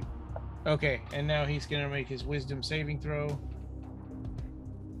nothing. Okay, and now he's gonna make his wisdom saving throw.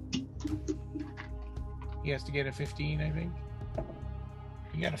 He has to get a 15, I think.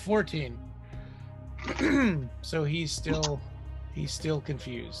 He got a 14. So he's still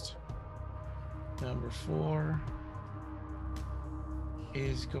confused. Number 4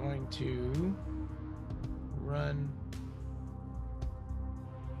 is going to run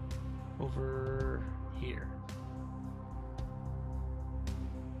over here.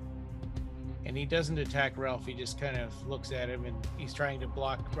 And he doesn't attack Ralph, he just kind of looks at him, and he's trying to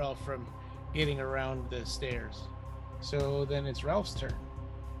block Ralph from getting around the stairs. So then it's Ralph's turn.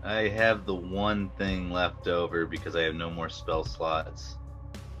 I have the one thing left over because I have no more spell slots.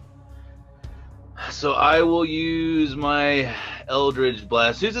 So I will use my Eldritch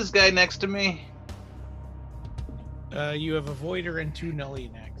Blast. Who's this guy next to me? You have a Voider and 2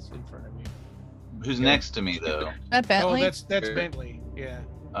 Nullianax in front of you. Who's next to me, though? Bentley. Oh, that's Bentley. Yeah.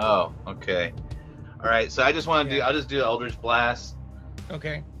 Oh, okay. All right, so I just want to I'll just do Eldritch Blast.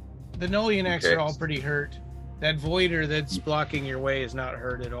 Okay. The Nullianax are all pretty hurt. That Voider that's blocking your way is not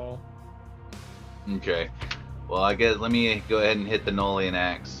hurt at all. Okay. Well, I guess let me go ahead and hit the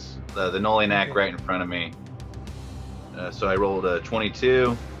Nullianax. The Nullianac right in front of me. So I rolled a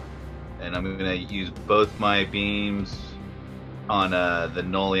 22, and I'm going to use both my beams on the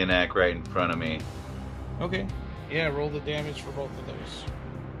Nullianac right in front of me. Okay. Yeah, roll the damage for both of those.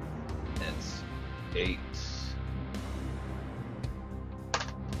 It's 8.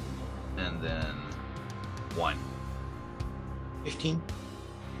 And then 1. 15.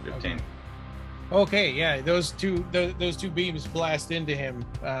 15. Okay, yeah, those two beams blast into him,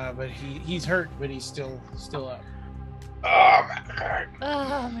 but he's hurt, but he's still up. Oh, my God.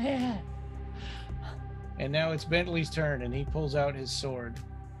 Oh man. And now it's Bentley's turn, and he pulls out his sword.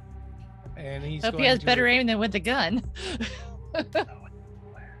 And he's Hope he going has to- better aim than with the gun.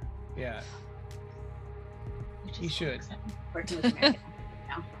 Yeah, he should.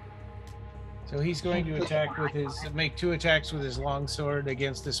 So he's going to attack with make 2 attacks with his longsword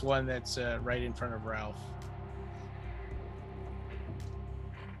against this one that's right in front of Ralph.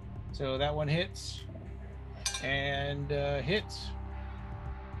 So that one hits and hits.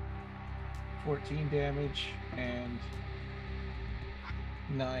 14 damage and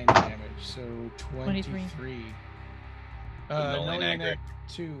 9 damage, so 23. Nolianek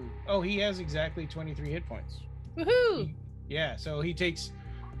 2. Oh, he has exactly 23 hit points. Woohoo! Yeah, so he takes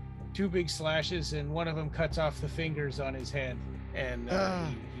 2 big slashes, and one of them cuts off the fingers on his head, and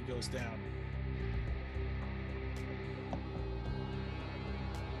he goes down.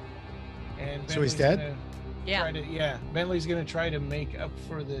 And So he's Bentley's dead? Yeah. Bentley's gonna try to make up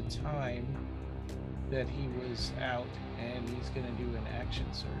for the time that he was out, and he's gonna do an action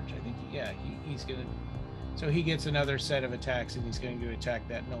surge. I think, he's gonna. So he gets another set of attacks, and he's going to attack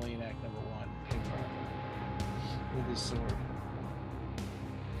that Nolianek number 1 in front of him with his sword.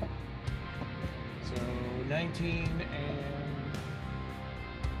 So 19 and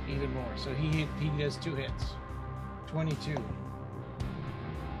even more. So he does 2 hits, 22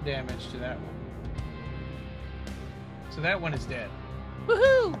 damage to that one. So that one is dead.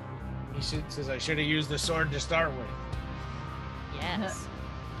 Woohoo! He says, "I should have used the sword to start with." Yes.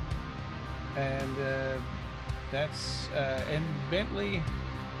 And that's and Bentley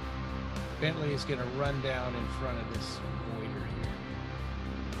is going to run down in front of this voider here,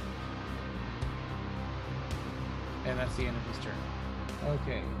 and that's the end of his turn.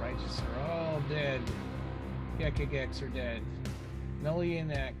 Okay, righteous are all dead. Gekigex are dead.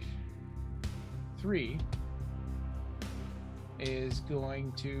 Nolianek 3 is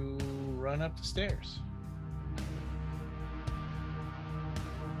going to run up the stairs.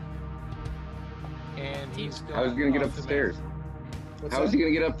 And he's going How is he going to get up off the map. stairs? How is he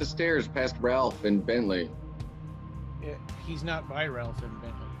going to get up the stairs past Ralph and Bentley? Yeah, he's not by Ralph and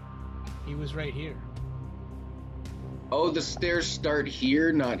Bentley. He was right here. Oh, the stairs start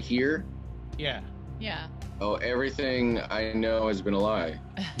here, not here? Yeah. Yeah. Oh, everything I know has been a lie.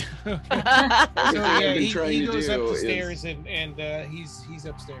 So Everything I've yeah, been he trying to goes up do the is- stairs and he's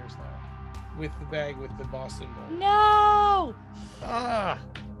upstairs now with the bag with the Boston Bowl. No! Ah,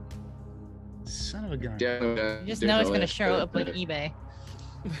 Son of a gun. You just know it's going to show up on eBay.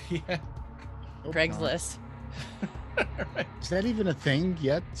 yeah. Hope Craigslist. Right. Is that even a thing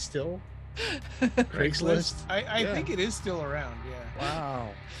yet? Still? Craigslist? I Yeah. think it is still around. Yeah. Wow.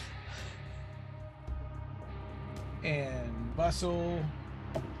 And Bustle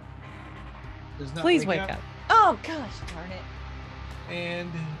does not Please wake up. Oh, gosh darn it.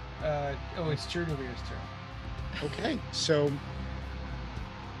 And it's Chernovir's turn. Okay, so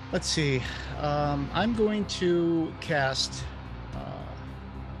let's see. I'm going to cast.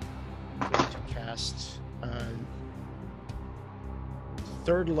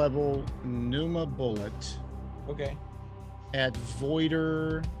 Third level Pneuma Bullet Okay. at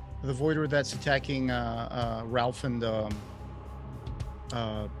Voider, the Voider that's attacking Ralph and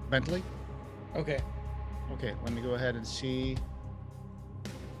Bentley. Okay. Okay, let me go ahead and see.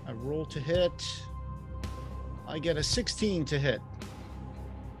 I roll to hit. I get a 16 to hit.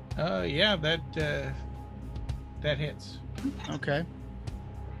 Yeah, that hits. Okay.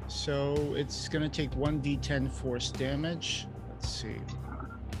 So it's going to take 1d10 force damage. Let's see.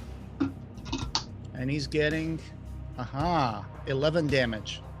 And he's getting 11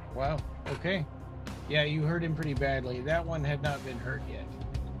 damage. Wow. Okay. Yeah, you hurt him pretty badly. That one had not been hurt yet.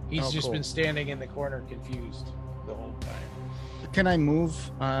 He's Oh, just cool. been standing in the corner confused the whole time. Can I move?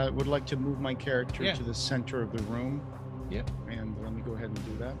 I would like to move my character Yeah. to the center of the room. Yep. And let me go ahead and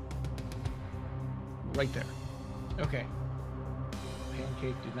do that. Right there. Okay.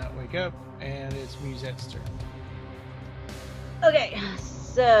 Pancake did not wake up, and it's Musette's turn. Okay,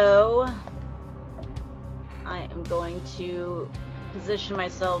 so I am going to position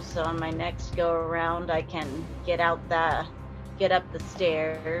myself so on my next go around I can get up the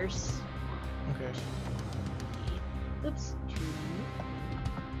stairs. Okay. Oops.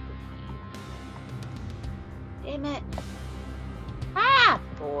 Damn it.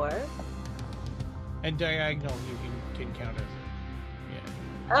 4. And diagonal you can count as.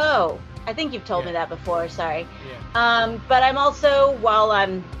 Yeah. Oh, I think you've told me Yeah. that before. Sorry. Yeah. But I'm also while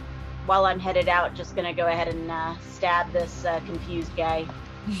I'm headed out, just gonna go ahead and stab this confused guy.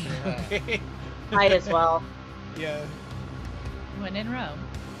 Might as well. Yeah. When in Rome.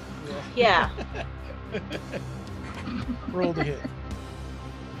 Yeah. Roll to hit.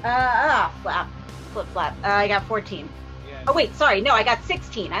 Flap. Flip flap. I got 14. Yeah. Oh wait, sorry. No, I got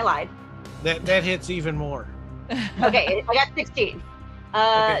 16. I lied. That hits even more. Okay, I got 16.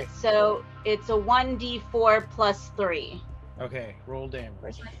 Okay. So it's a 1d4 plus 3. Okay, roll damage.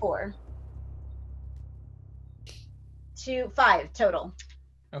 Where's my 4? 5 total.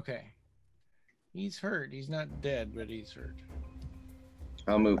 Okay. He's hurt. He's not dead, but he's hurt.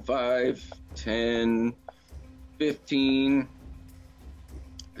 I'll move 5, 10, 15.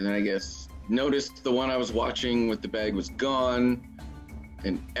 And then I guess noticed the one I was watching with the bag was gone.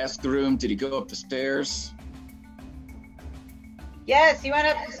 And asked the room, did he go up the stairs? Yes, he went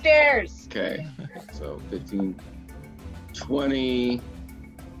up the stairs. Okay, so 15, 20,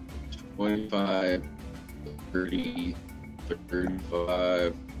 25, 30,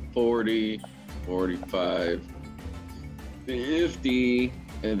 35, 40, 45, 50,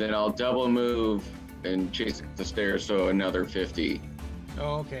 and then I'll double move and chase up the stairs, so another 50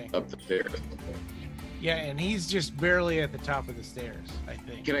 Oh, okay. up the stairs. Yeah, and he's just barely at the top of the stairs, I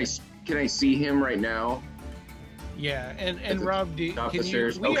think. Can I see him right now? Yeah, and Rob, we top have of the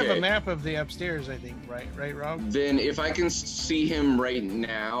stairs? a Okay. map of the upstairs, I think, right, Rob? Then if I can see him right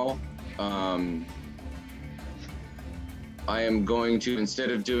now, I am going to,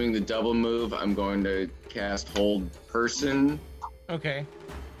 instead of doing the double move, I'm going to cast Hold Person Okay.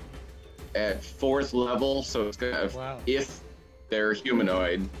 at 4th level, so it's gonna, Wow. if they're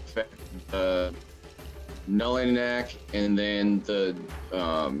humanoid, Nullinac, and then the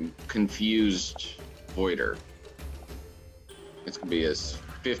confused Voider. It's gonna be a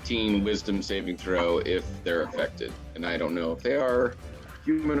 15 Wisdom saving throw if they're affected, and I don't know if they are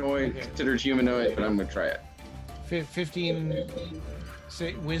humanoid, Okay. considered humanoid, but I'm gonna try it. 15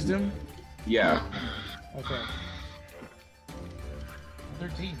 wisdom? Yeah. Okay.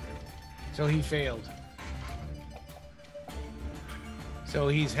 13. So he failed. So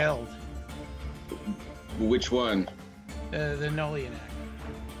he's held. Which one? The Nullinac.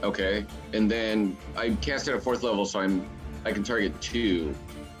 Okay, and then I cast it at 4th level, so I can target 2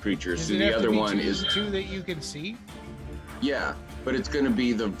 creatures. Does So it the have to other be one two, is 2 that you can see? yeah, but it's gonna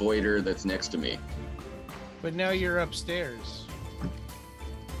be the Voider that's next to me. But now you're upstairs.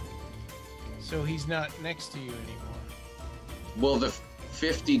 So he's not next to you anymore. Well, the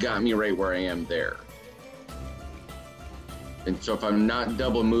 50 got me right where I am there. And so if I'm not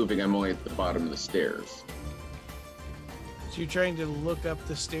double moving, I'm only at the bottom of the stairs. So you're trying to look up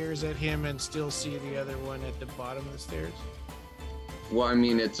the stairs at him and still see the other one at the bottom of the stairs? Well, I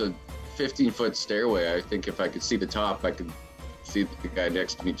mean, it's a 15-foot stairway. I think if I could see the top, I could see the guy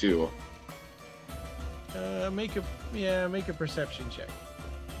next to me too. Make a perception check.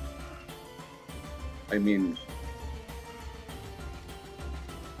 I mean,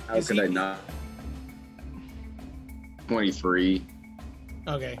 how Is could he- I not? 23.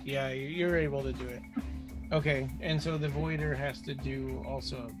 Okay, yeah, you're able to do it. Okay, and so the Voider has to do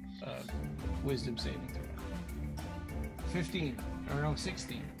also a Wisdom saving throw. 15, or no,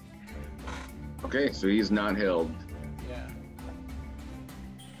 16. Okay, so he's not held. Yeah.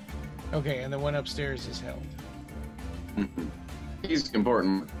 Okay, and the one upstairs is held. He's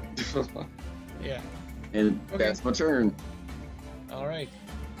important. Yeah. And Okay. that's my turn. All right.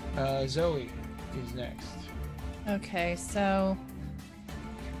 Zoe is next. Okay, so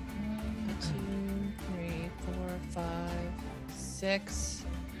 1, 2, 3, 4, 5, 6.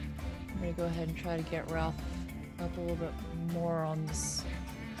 I'm gonna go ahead and try to get Ralph up a little bit more on this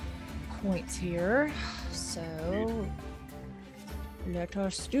points here. So let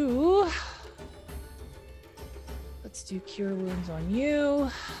us do. Let's do Cure Wounds on you.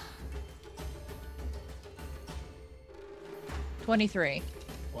 23.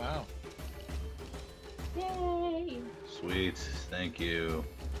 Wow. Yay! Sweet. Thank you.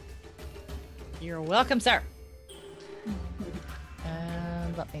 You're welcome, sir.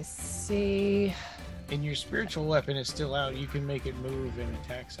 And let me see. And your spiritual weapon is still out. You can make it move and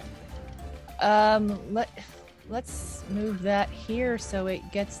attack something. Let's move that here so it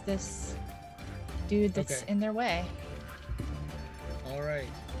gets this dude that's Okay. in their way. All right.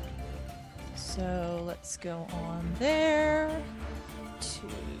 So let's go on there to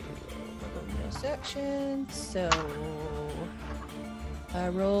the section. So I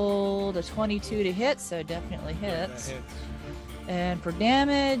rolled a 22 to hit, so definitely That hits. hits. And for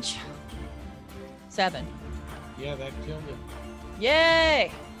damage, 7. Yeah, that killed it.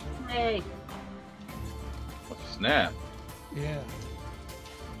 Yay! Yay! Snap. Yeah.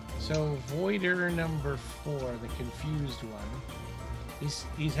 So Voider number 4, the confused one.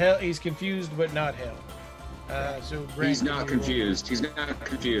 He's confused but not held. So Brant, He's can not you roll? confused. He's not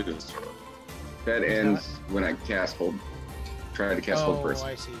confused. That He's ends when I cast hold. Try to cast hold Oh, first.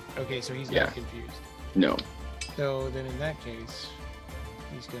 I see. Okay, so he's Yeah. not confused. No. So then in that case,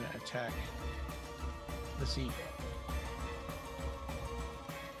 He's going to attack the seagull.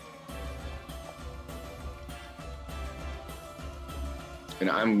 And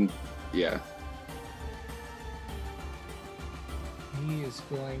He is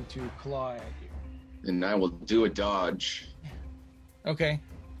going to claw at you. And I will do a dodge. Okay.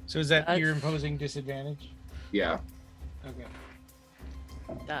 So is that your imposing disadvantage? Yeah. Okay.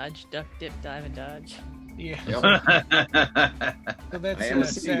 Dodge, duck, dip, dive, and dodge. Yeah. Yep. So that's, I am a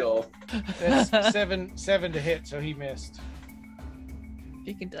seagull. That's seven to hit, so he missed.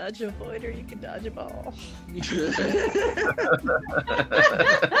 You can dodge a voider, you can dodge a ball.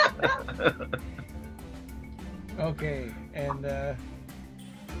 Okay, and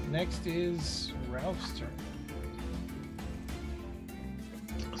next is Ralph's turn.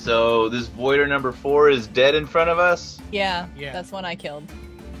 So this voider number 4 is dead in front of us? Yeah, Yeah. that's one I killed.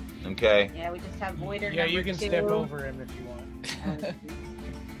 Okay. Yeah, we just have Voider. Yeah, you number can 2. step over him if you want.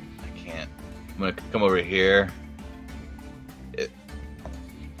 I can't. I'm gonna come over here.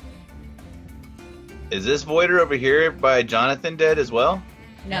 Is this voider over here by Jonathan dead as well?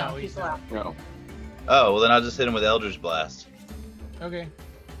 No, he's He's not. left. No. Oh, well then I'll just hit him with Eldritch Blast. Okay.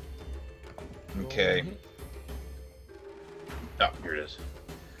 Okay. Oh, here it is.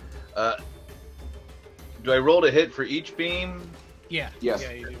 Do I roll to hit for each beam? Yeah. Yes.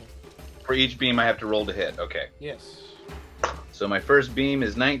 Yeah, you do. For each beam I have to roll to hit. Okay. Yes. So my first beam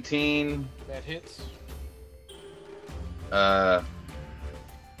is 19. That hits. My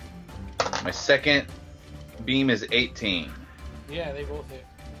second beam is 18. Yeah, they both hit.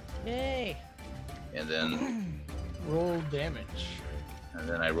 Yay. And then Roll damage.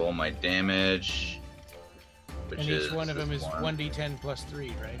 I roll my damage. Which And is each one of them is this 1d10 plus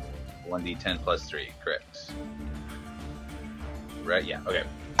 3, right? 1d10 plus 3, correct. Right, yeah, okay.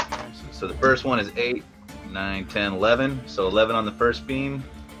 So the first one is 8, 9, 10, 11. So 11 on the first beam.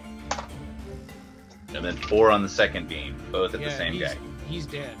 And then 4 on the second beam, both at the same guy. He's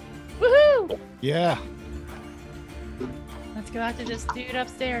dead. Woohoo! Yeah. Let's go after this dude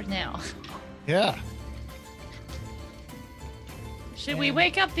upstairs now. Yeah. Should we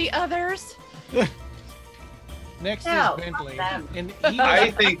wake up the others? Next No, is Bentley. them. And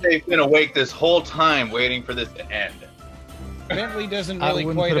I think they've been awake this whole time waiting for this to end. Bentley doesn't I really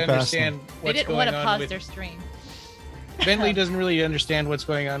wouldn't quite put it past understand They what's didn't want going to on pause with their stream. Bentley doesn't really understand what's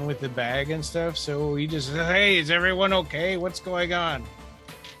going on with the bag and stuff, so he just says, "Hey, is everyone okay? What's going on?"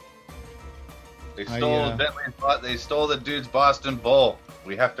 They stole they stole the dude's Boston Bull.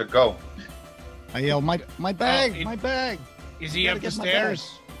 We have to go. I yell, my bag, it- my bag. Is he Gotta up the get my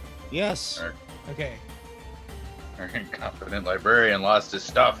stairs? Yes. Okay. Our incompetent librarian lost his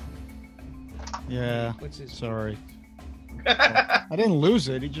stuff. Yeah. What's his? Sorry. I didn't lose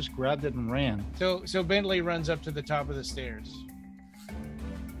it. He just grabbed it and ran. So Bentley runs up to the top of the stairs,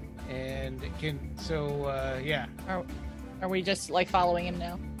 and yeah. Are we just like following him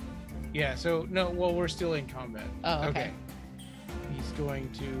now? Yeah, so no, well, we're still in combat. Oh, okay. He's going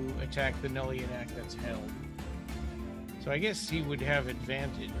to attack the Nullianac that's held. So I guess he would have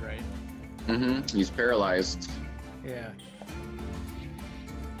advantage, right? Mm-hmm. He's paralyzed. Yeah.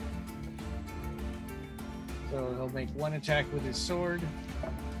 So he'll make one attack with his sword.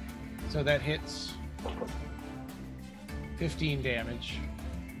 So that hits 15 damage.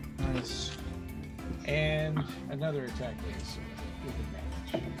 Nice. And another attack with his sword with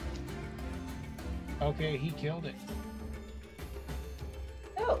advantage. Okay, he killed it.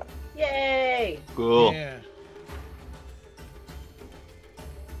 Oh, yay! Cool. Yeah.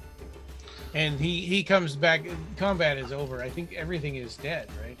 And he comes back. Combat is over. I think everything is dead,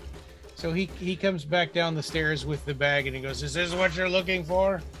 right? So he comes back down the stairs with the bag, and he goes, "Is this what you're looking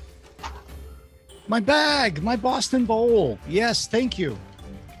for?" My bag, my Boston Bowl. Yes, thank you.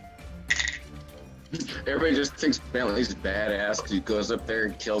 Everybody just thinks Bentley's badass because he goes up there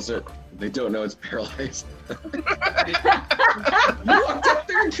and kills it. They don't know it's paralyzed. You walked up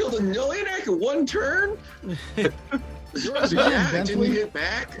there and killed a Nullianac in one turn? Yeah, it didn't hit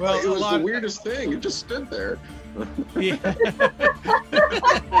back. Well, It was a lot- the weirdest thing. It just stood there. Yeah.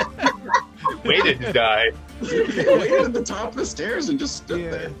 Waited to die. It waited at the top of the stairs and just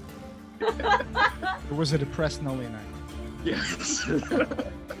stood there. Or was it a depressed Nullianac? Yes.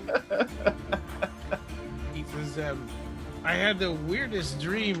 He was. I had the weirdest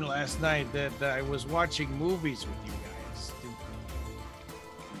dream last night that I was watching movies with you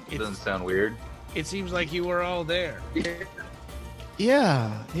guys. Doesn't sound weird. It seems like you were all there.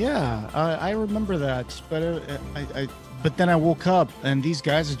 Yeah. I remember that, but but then I woke up and these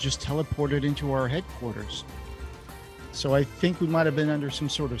guys had just teleported into our headquarters. So I think we might have been under some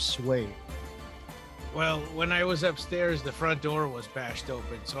sort of sway. Well, when I was upstairs, the front door was bashed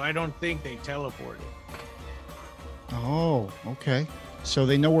open, so I don't think they teleported. Oh, okay. So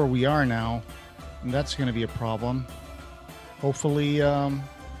they know where we are now, and that's going to be a problem. Hopefully,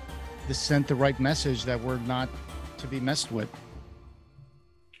 this sent the right message that we're not to be messed with.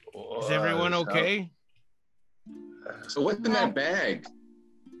 Is everyone okay? So what's in that bag?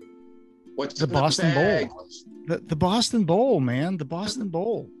 What's The in Boston bag? Bowl. The Boston Bowl, man. The Boston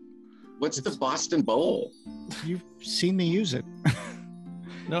Bowl. What's the Boston Bowl? You've seen me use it.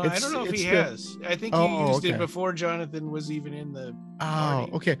 No, I don't know if he has. I think he used it before Jonathan was even in the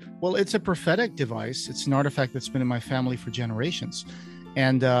party. Okay. Well, it's a prophetic device. It's an artifact that's been in my family for generations.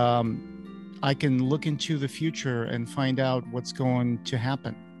 And I can look into the future and find out what's going to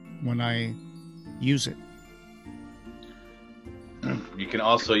happen when I use it. You can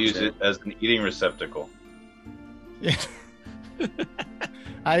also use it as an eating receptacle. Yeah.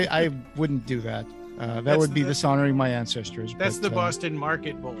 I wouldn't do that. That would be dishonoring my ancestors. That's the Boston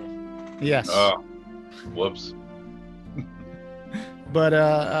Market Bowl. Yes. Oh, whoops. But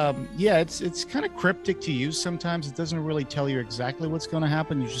yeah, it's kind of cryptic to use sometimes. It doesn't really tell you exactly what's going to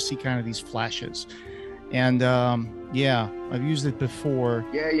happen. You just see kind of these flashes. And yeah, I've used it before.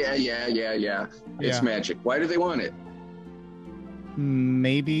 Yeah. It's magic. Why do they want it?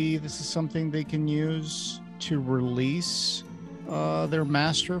 Maybe this is something they can use to release their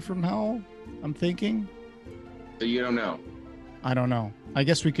master from hell, I'm thinking. So you don't know? I don't know. I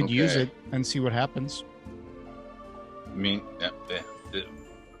guess we could use it and see what happens. I mean,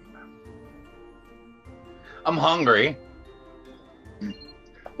 I'm hungry.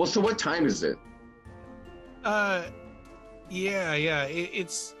 Well, so what time is it? Yeah.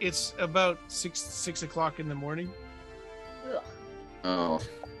 It's about six o'clock in the morning. Oh.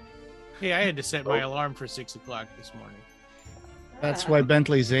 Hey, I had to set my alarm for 6 o'clock this morning. That's why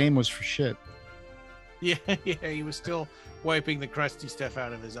Bentley's aim was for shit. Yeah, he was still wiping the crusty stuff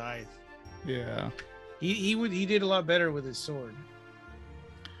out of his eyes. Yeah. He did a lot better with his sword.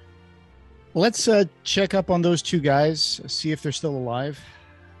 Let's check up on those two guys, see if they're still alive.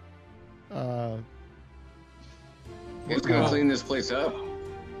 Who's gonna clean this place up?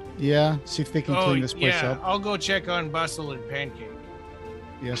 Yeah, see if they can clean this place up. I'll go check on Bustle and Pancake.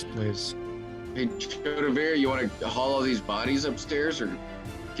 Yes, please. Hey, Chodavir, you want to haul all these bodies upstairs or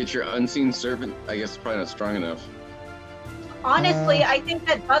get your unseen servant? I guess it's probably not strong enough. Honestly, I think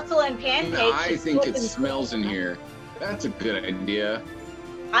that Bustle and Pancake. I think it smells in here. That's a good idea.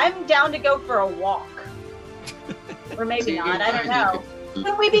 I'm down to go for a walk. Or maybe not. I don't know.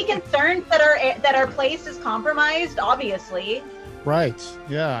 Would we be concerned that our place is compromised? Obviously. Right.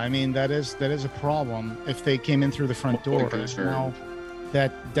 Yeah. I mean, that is a problem. If they came in through the front door, now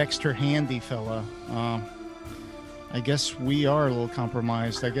that Dexter Handy fella, I guess we are a little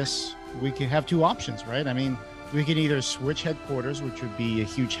compromised. I guess we could have two options, right? I mean, we can either switch headquarters, which would be a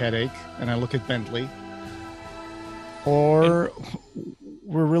huge headache, and I look at Bentley, or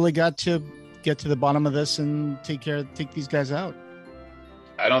we really got to get to the bottom of this and take these guys out.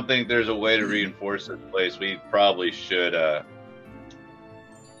 I don't think there's a way to reinforce this place. We probably should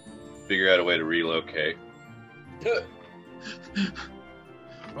figure out a way to relocate.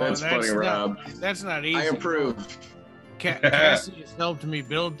 That's funny, Rob. That's not easy. I approve. Cassie has helped me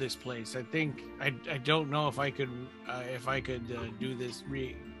build this place. I think I don't know if I could do this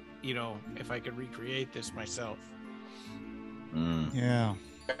if I could recreate this myself. Yeah.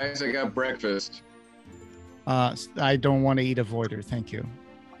 Guys, I got breakfast. I don't want to eat a voider, thank you.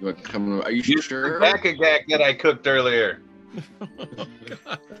 You want to come? Are you sure? The Gak that I cooked earlier.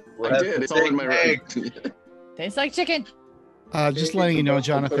 I did. It's all in my room. Tastes like chicken. Just letting you know,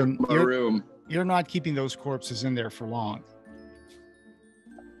 Jonathan, you're not keeping those corpses in there for long.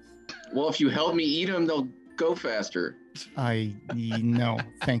 Well, if you help me eat them, they'll go faster. No,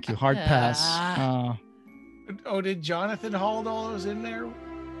 thank you. Hard pass. Did Jonathan haul all those in there?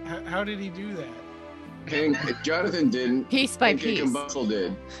 How did he do that? Jonathan didn't. Piece by Pancake piece. and Bustle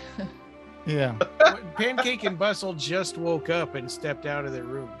did. Yeah. Pancake and Bustle just woke up and stepped out of their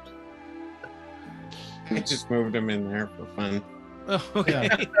rooms. I just moved them in there for fun. Oh, okay.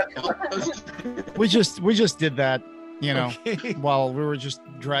 Yeah. we just did that, while we were just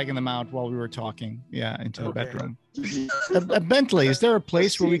dragging them out while we were talking. Yeah, into the bedroom. Bentley, is there a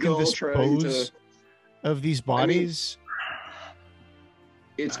place where we can dispose of these bodies?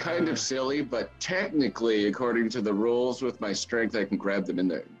 It's kind of silly, but technically, according to the rules, with my strength, I can drag them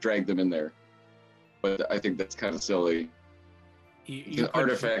in there. But I think that's kind of silly. It's an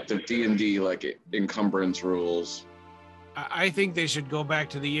artifact of D&D, like encumbrance rules. I think they should go back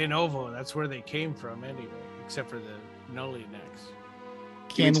to the Yordanova. That's where they came from, anyway, except for the Nully necks.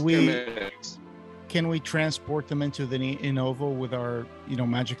 can we transport them into the Innova with our,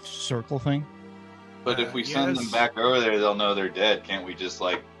 magic circle thing? But if we send them back over there, they'll know they're dead. Can't we just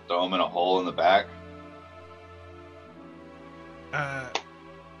like throw them in a hole in the back?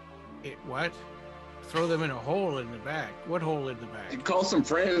 What? Throw them in a hole in the back? What hole in the back? You call some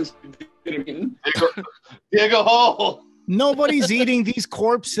friends. Dig a hole. Nobody's eating these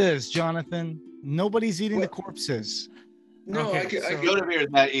corpses, Jonathan. Nobody's eating the corpses. No, Okay, I Go to here is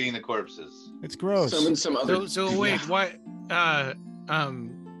not eating the corpses. It's gross. summon some other. So wait, why?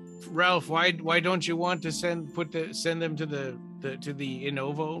 Ralph, why don't you want to send them to the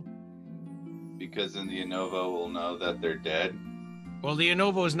Innovo? Because then the Innova will know that they're dead. Well, the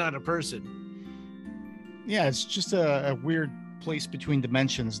Innovo is not a person. Yeah, it's just a weird place between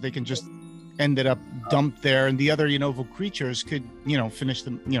dimensions. They can just ended up dumped there, and the other Innova creatures could, finish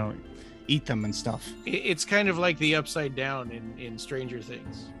them, eat them and stuff. It's kind of like the Upside Down in Stranger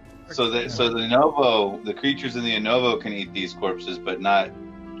Things. So the Innovo, the creatures in the Innovo can eat these corpses, but not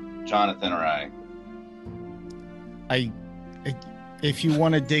Jonathan or I. If you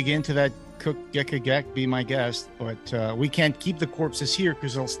want to dig into that, Cook Gekagek, be my guest, but we can't keep the corpses here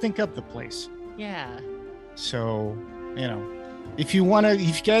because they'll stink up the place. Yeah. So, if you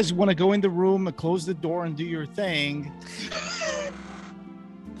guys want to go in the room and close the door and do your thing,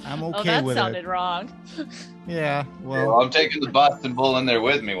 I'm okay with it. That sounded wrong. Yeah, well, I'm taking the Boston Bull in there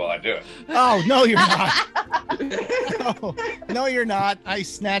with me while I do it. Oh, no, you're not. No, you're not. I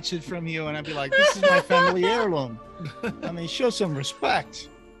snatch it from you and I'd be like, this is my family heirloom. I mean, show some respect.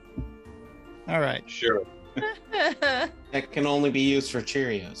 All right. Sure. That can only be used for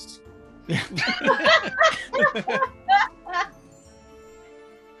Cheerios.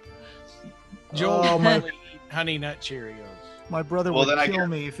 Joel might eat Honey Nut Cheerios. My brother would kill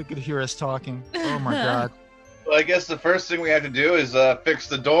me if he could hear us talking. Oh my God. Well, I guess the first thing we have to do is fix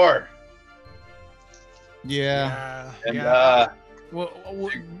the door. Yeah. And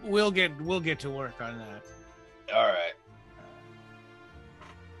We'll get to work on that. All right.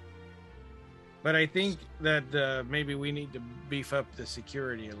 But I think that maybe we need to beef up the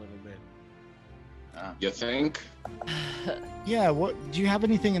security a little bit. You think? Yeah, what do you have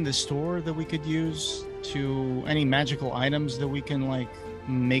anything in the store that we could use to any magical items that we can like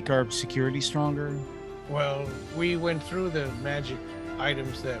make our security stronger? Well, we went through the magic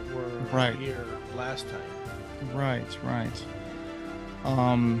items that were Right. here last time. Right.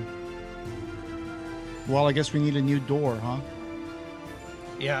 Well, I guess we need a new door, huh?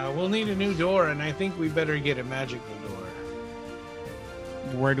 Yeah, we'll need a new door, and I think we better get a magical door.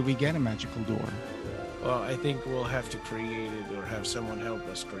 Where do we get a magical door? Well, I think we'll have to create it or have someone help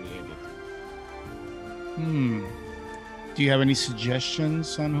us create it. Do you have any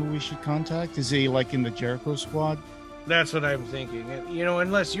suggestions on who we should contact? Is he like in the Jericho Squad? That's what I'm thinking.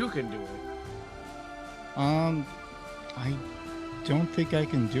 Unless you can do it. I don't think I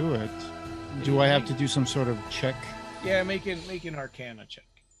can do it. Do I have to do some sort of check? Yeah, make an Arcana check.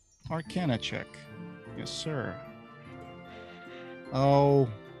 Arcana check. Yes, sir. Oh,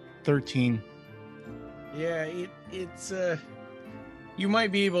 13. Yeah, it's you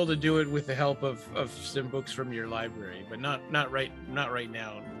might be able to do it with the help of some books from your library, but not right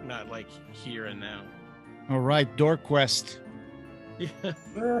now, not like here and now. All right, door quest. Yeah.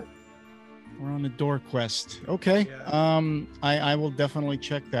 We're on a door quest. Okay. Yeah. I will definitely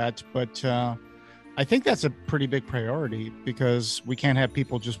check that, but I think that's a pretty big priority because we can't have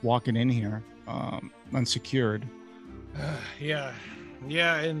people just walking in here unsecured.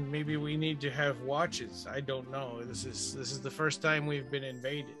 Yeah, and maybe we need to have watches. I don't know. This is the first time we've been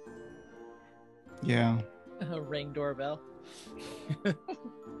invaded. Yeah. Ring doorbell.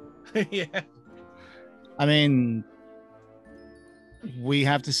 Yeah. I mean, we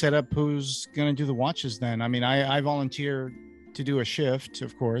have to set up who's going to do the watches then. I mean, I volunteer to do a shift,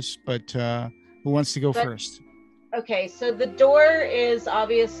 of course, but who wants to go first? Okay, so the door is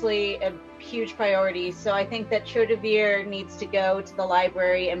obviously a huge priority. So I think that Chodavir needs to go to the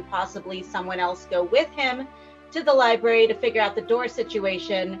library and possibly someone else go with him to the library to figure out the door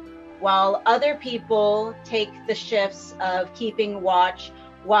situation, while other people take the shifts of keeping watch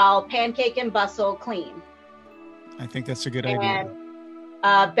while Pancake and Bustle clean. I think that's a good idea.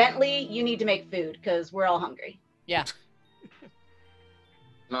 And Bentley, you need to make food because we're all hungry. Yeah.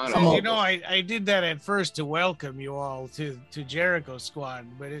 I did that at first to welcome you all to Jericho Squad,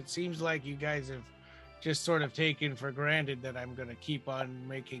 but it seems like you guys have just sort of taken for granted that I'm going to keep on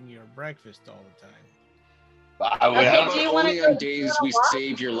making your breakfast all the time. Do you want to on days we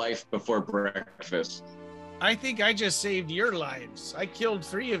save your life before breakfast? I think I just saved your lives. I killed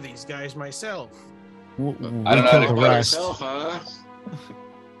 3 of these guys myself. I don't know how to kill the rest. Yourself,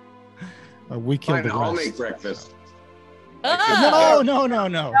 huh? We killed Fine, the I'll rest. make breakfast. No.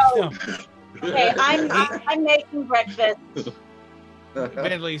 No. Okay, I'm making breakfast.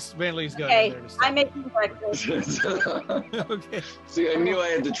 Bentley's going Okay, in there to stop. I'm making breakfast. Okay. See, I knew I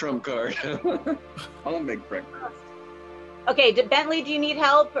had the trump card. I'll make breakfast. Okay, Bentley, do you need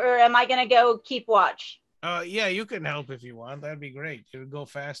help, or am I gonna go keep watch? Yeah, you can help if you want. That'd be great. It would go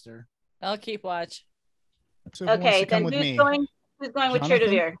faster. I'll keep watch. So who wants Okay, to come then with who's me? going with Jonathan?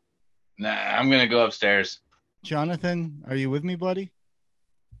 Yzzorderrex? Nah, I'm gonna go upstairs. Jonathan, are you with me, buddy?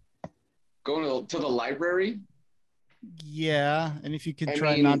 Going to the library? Yeah, and if you could I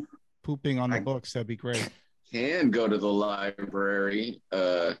try mean, not pooping on the books, that'd be great. Can go to the library.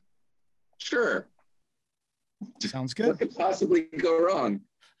 Sure. Sounds What good. could possibly go wrong?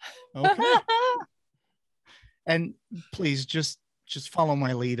 Okay. And please just follow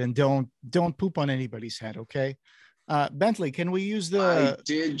my lead and don't poop on anybody's head, okay? Bentley, can we use the? I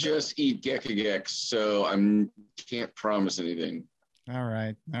did just eat Gekigeks, so can't promise anything. All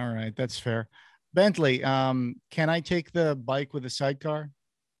right, that's fair. Bentley, can I take the bike with the sidecar?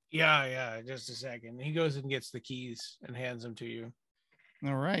 Yeah, just a second. He goes and gets the keys and hands them to you.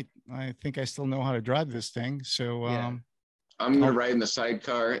 All right. I think I still know how to drive this thing. So Yeah. I'm gonna ride in the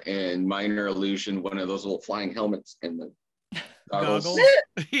sidecar and minor illusion, one of those little flying helmets and the goggles,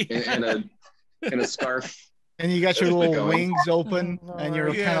 and a scarf. and you got your little Going. wings open and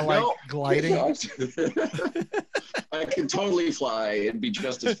you're kind of like gliding. I can totally fly. It'd be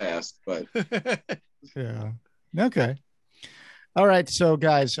just as fast, but Yeah. Okay. All right. So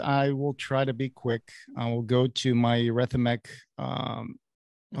guys, I will try to be quick. I will go to my Rethamec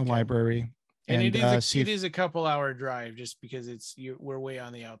library. And it see if- is a couple hour drive just because we're way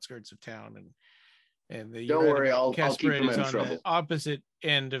on the outskirts of town and the don't worry, I'll keep Casperette them is in on trouble. the opposite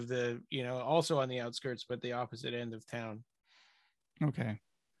end of the, also on the outskirts, but the opposite end of town. Okay.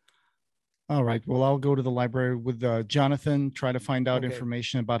 All right. Well, I'll go to the library with Jonathan, try to find out Okay.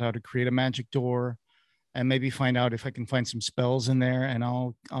 information about how to create a magic door and maybe find out if I can find some spells in there, and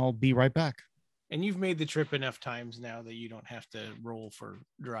I'll be right back. And you've made the trip enough times now that you don't have to roll for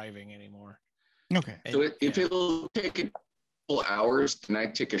driving anymore. Okay. So if it'll take a couple hours, can I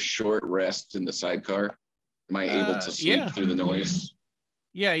take a short rest in the sidecar? Am I able to sleep through the noise?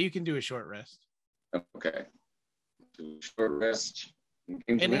 Yeah, you can do a short rest. Okay. Do a short rest.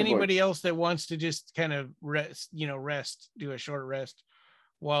 And anybody else that wants to just kind of rest, do a short rest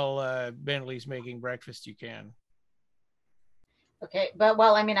while Bentley's making breakfast, you can. Okay, but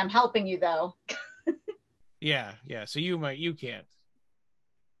I'm helping you though. Yeah. So you can't.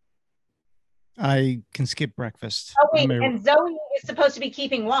 I can skip breakfast. Oh wait, and Zoe is supposed to be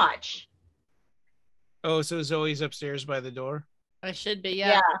keeping watch. Oh, so Zoe's upstairs by the door? I should be,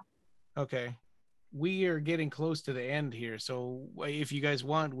 Yeah. Okay. We are getting close to the end here, so if you guys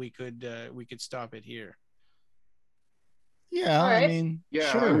want, we could stop it here. Yeah, right. I mean, Yeah,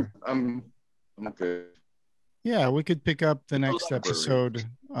 sure. I'm good. Yeah, we could pick up the next library. episode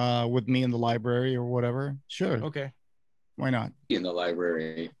with me in the library or whatever. Sure. Okay. Why not? In the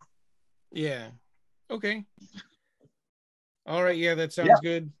library. Yeah. Okay. All right. Yeah, that sounds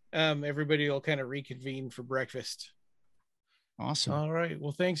good. Everybody will kind of reconvene for breakfast. Awesome. All right.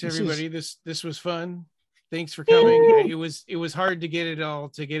 Well, thanks This everybody. This was fun. Thanks for coming. It was hard to get it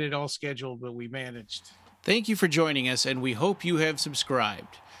all scheduled, but we managed. Thank you for joining us, and we hope you have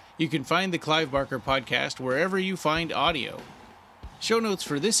subscribed. You can find the Clive Barker Podcast wherever you find audio. Show notes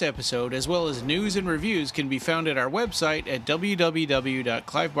for this episode, as well as news and reviews, can be found at our website at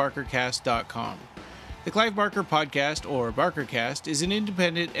www.clivebarkercast.com. The Clive Barker Podcast, or BarkerCast, is an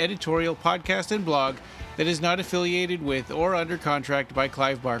independent editorial podcast and blog that is not affiliated with or under contract by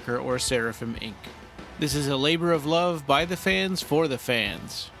Clive Barker or Seraphim Inc. This is a labor of love by the fans for the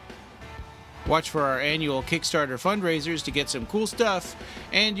fans. Watch for our annual Kickstarter fundraisers to get some cool stuff,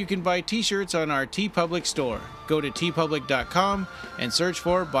 and you can buy t-shirts on our TeePublic store. Go to teepublic.com and search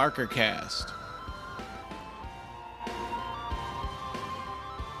for BarkerCast.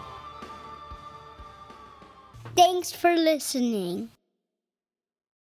 Thanks for listening.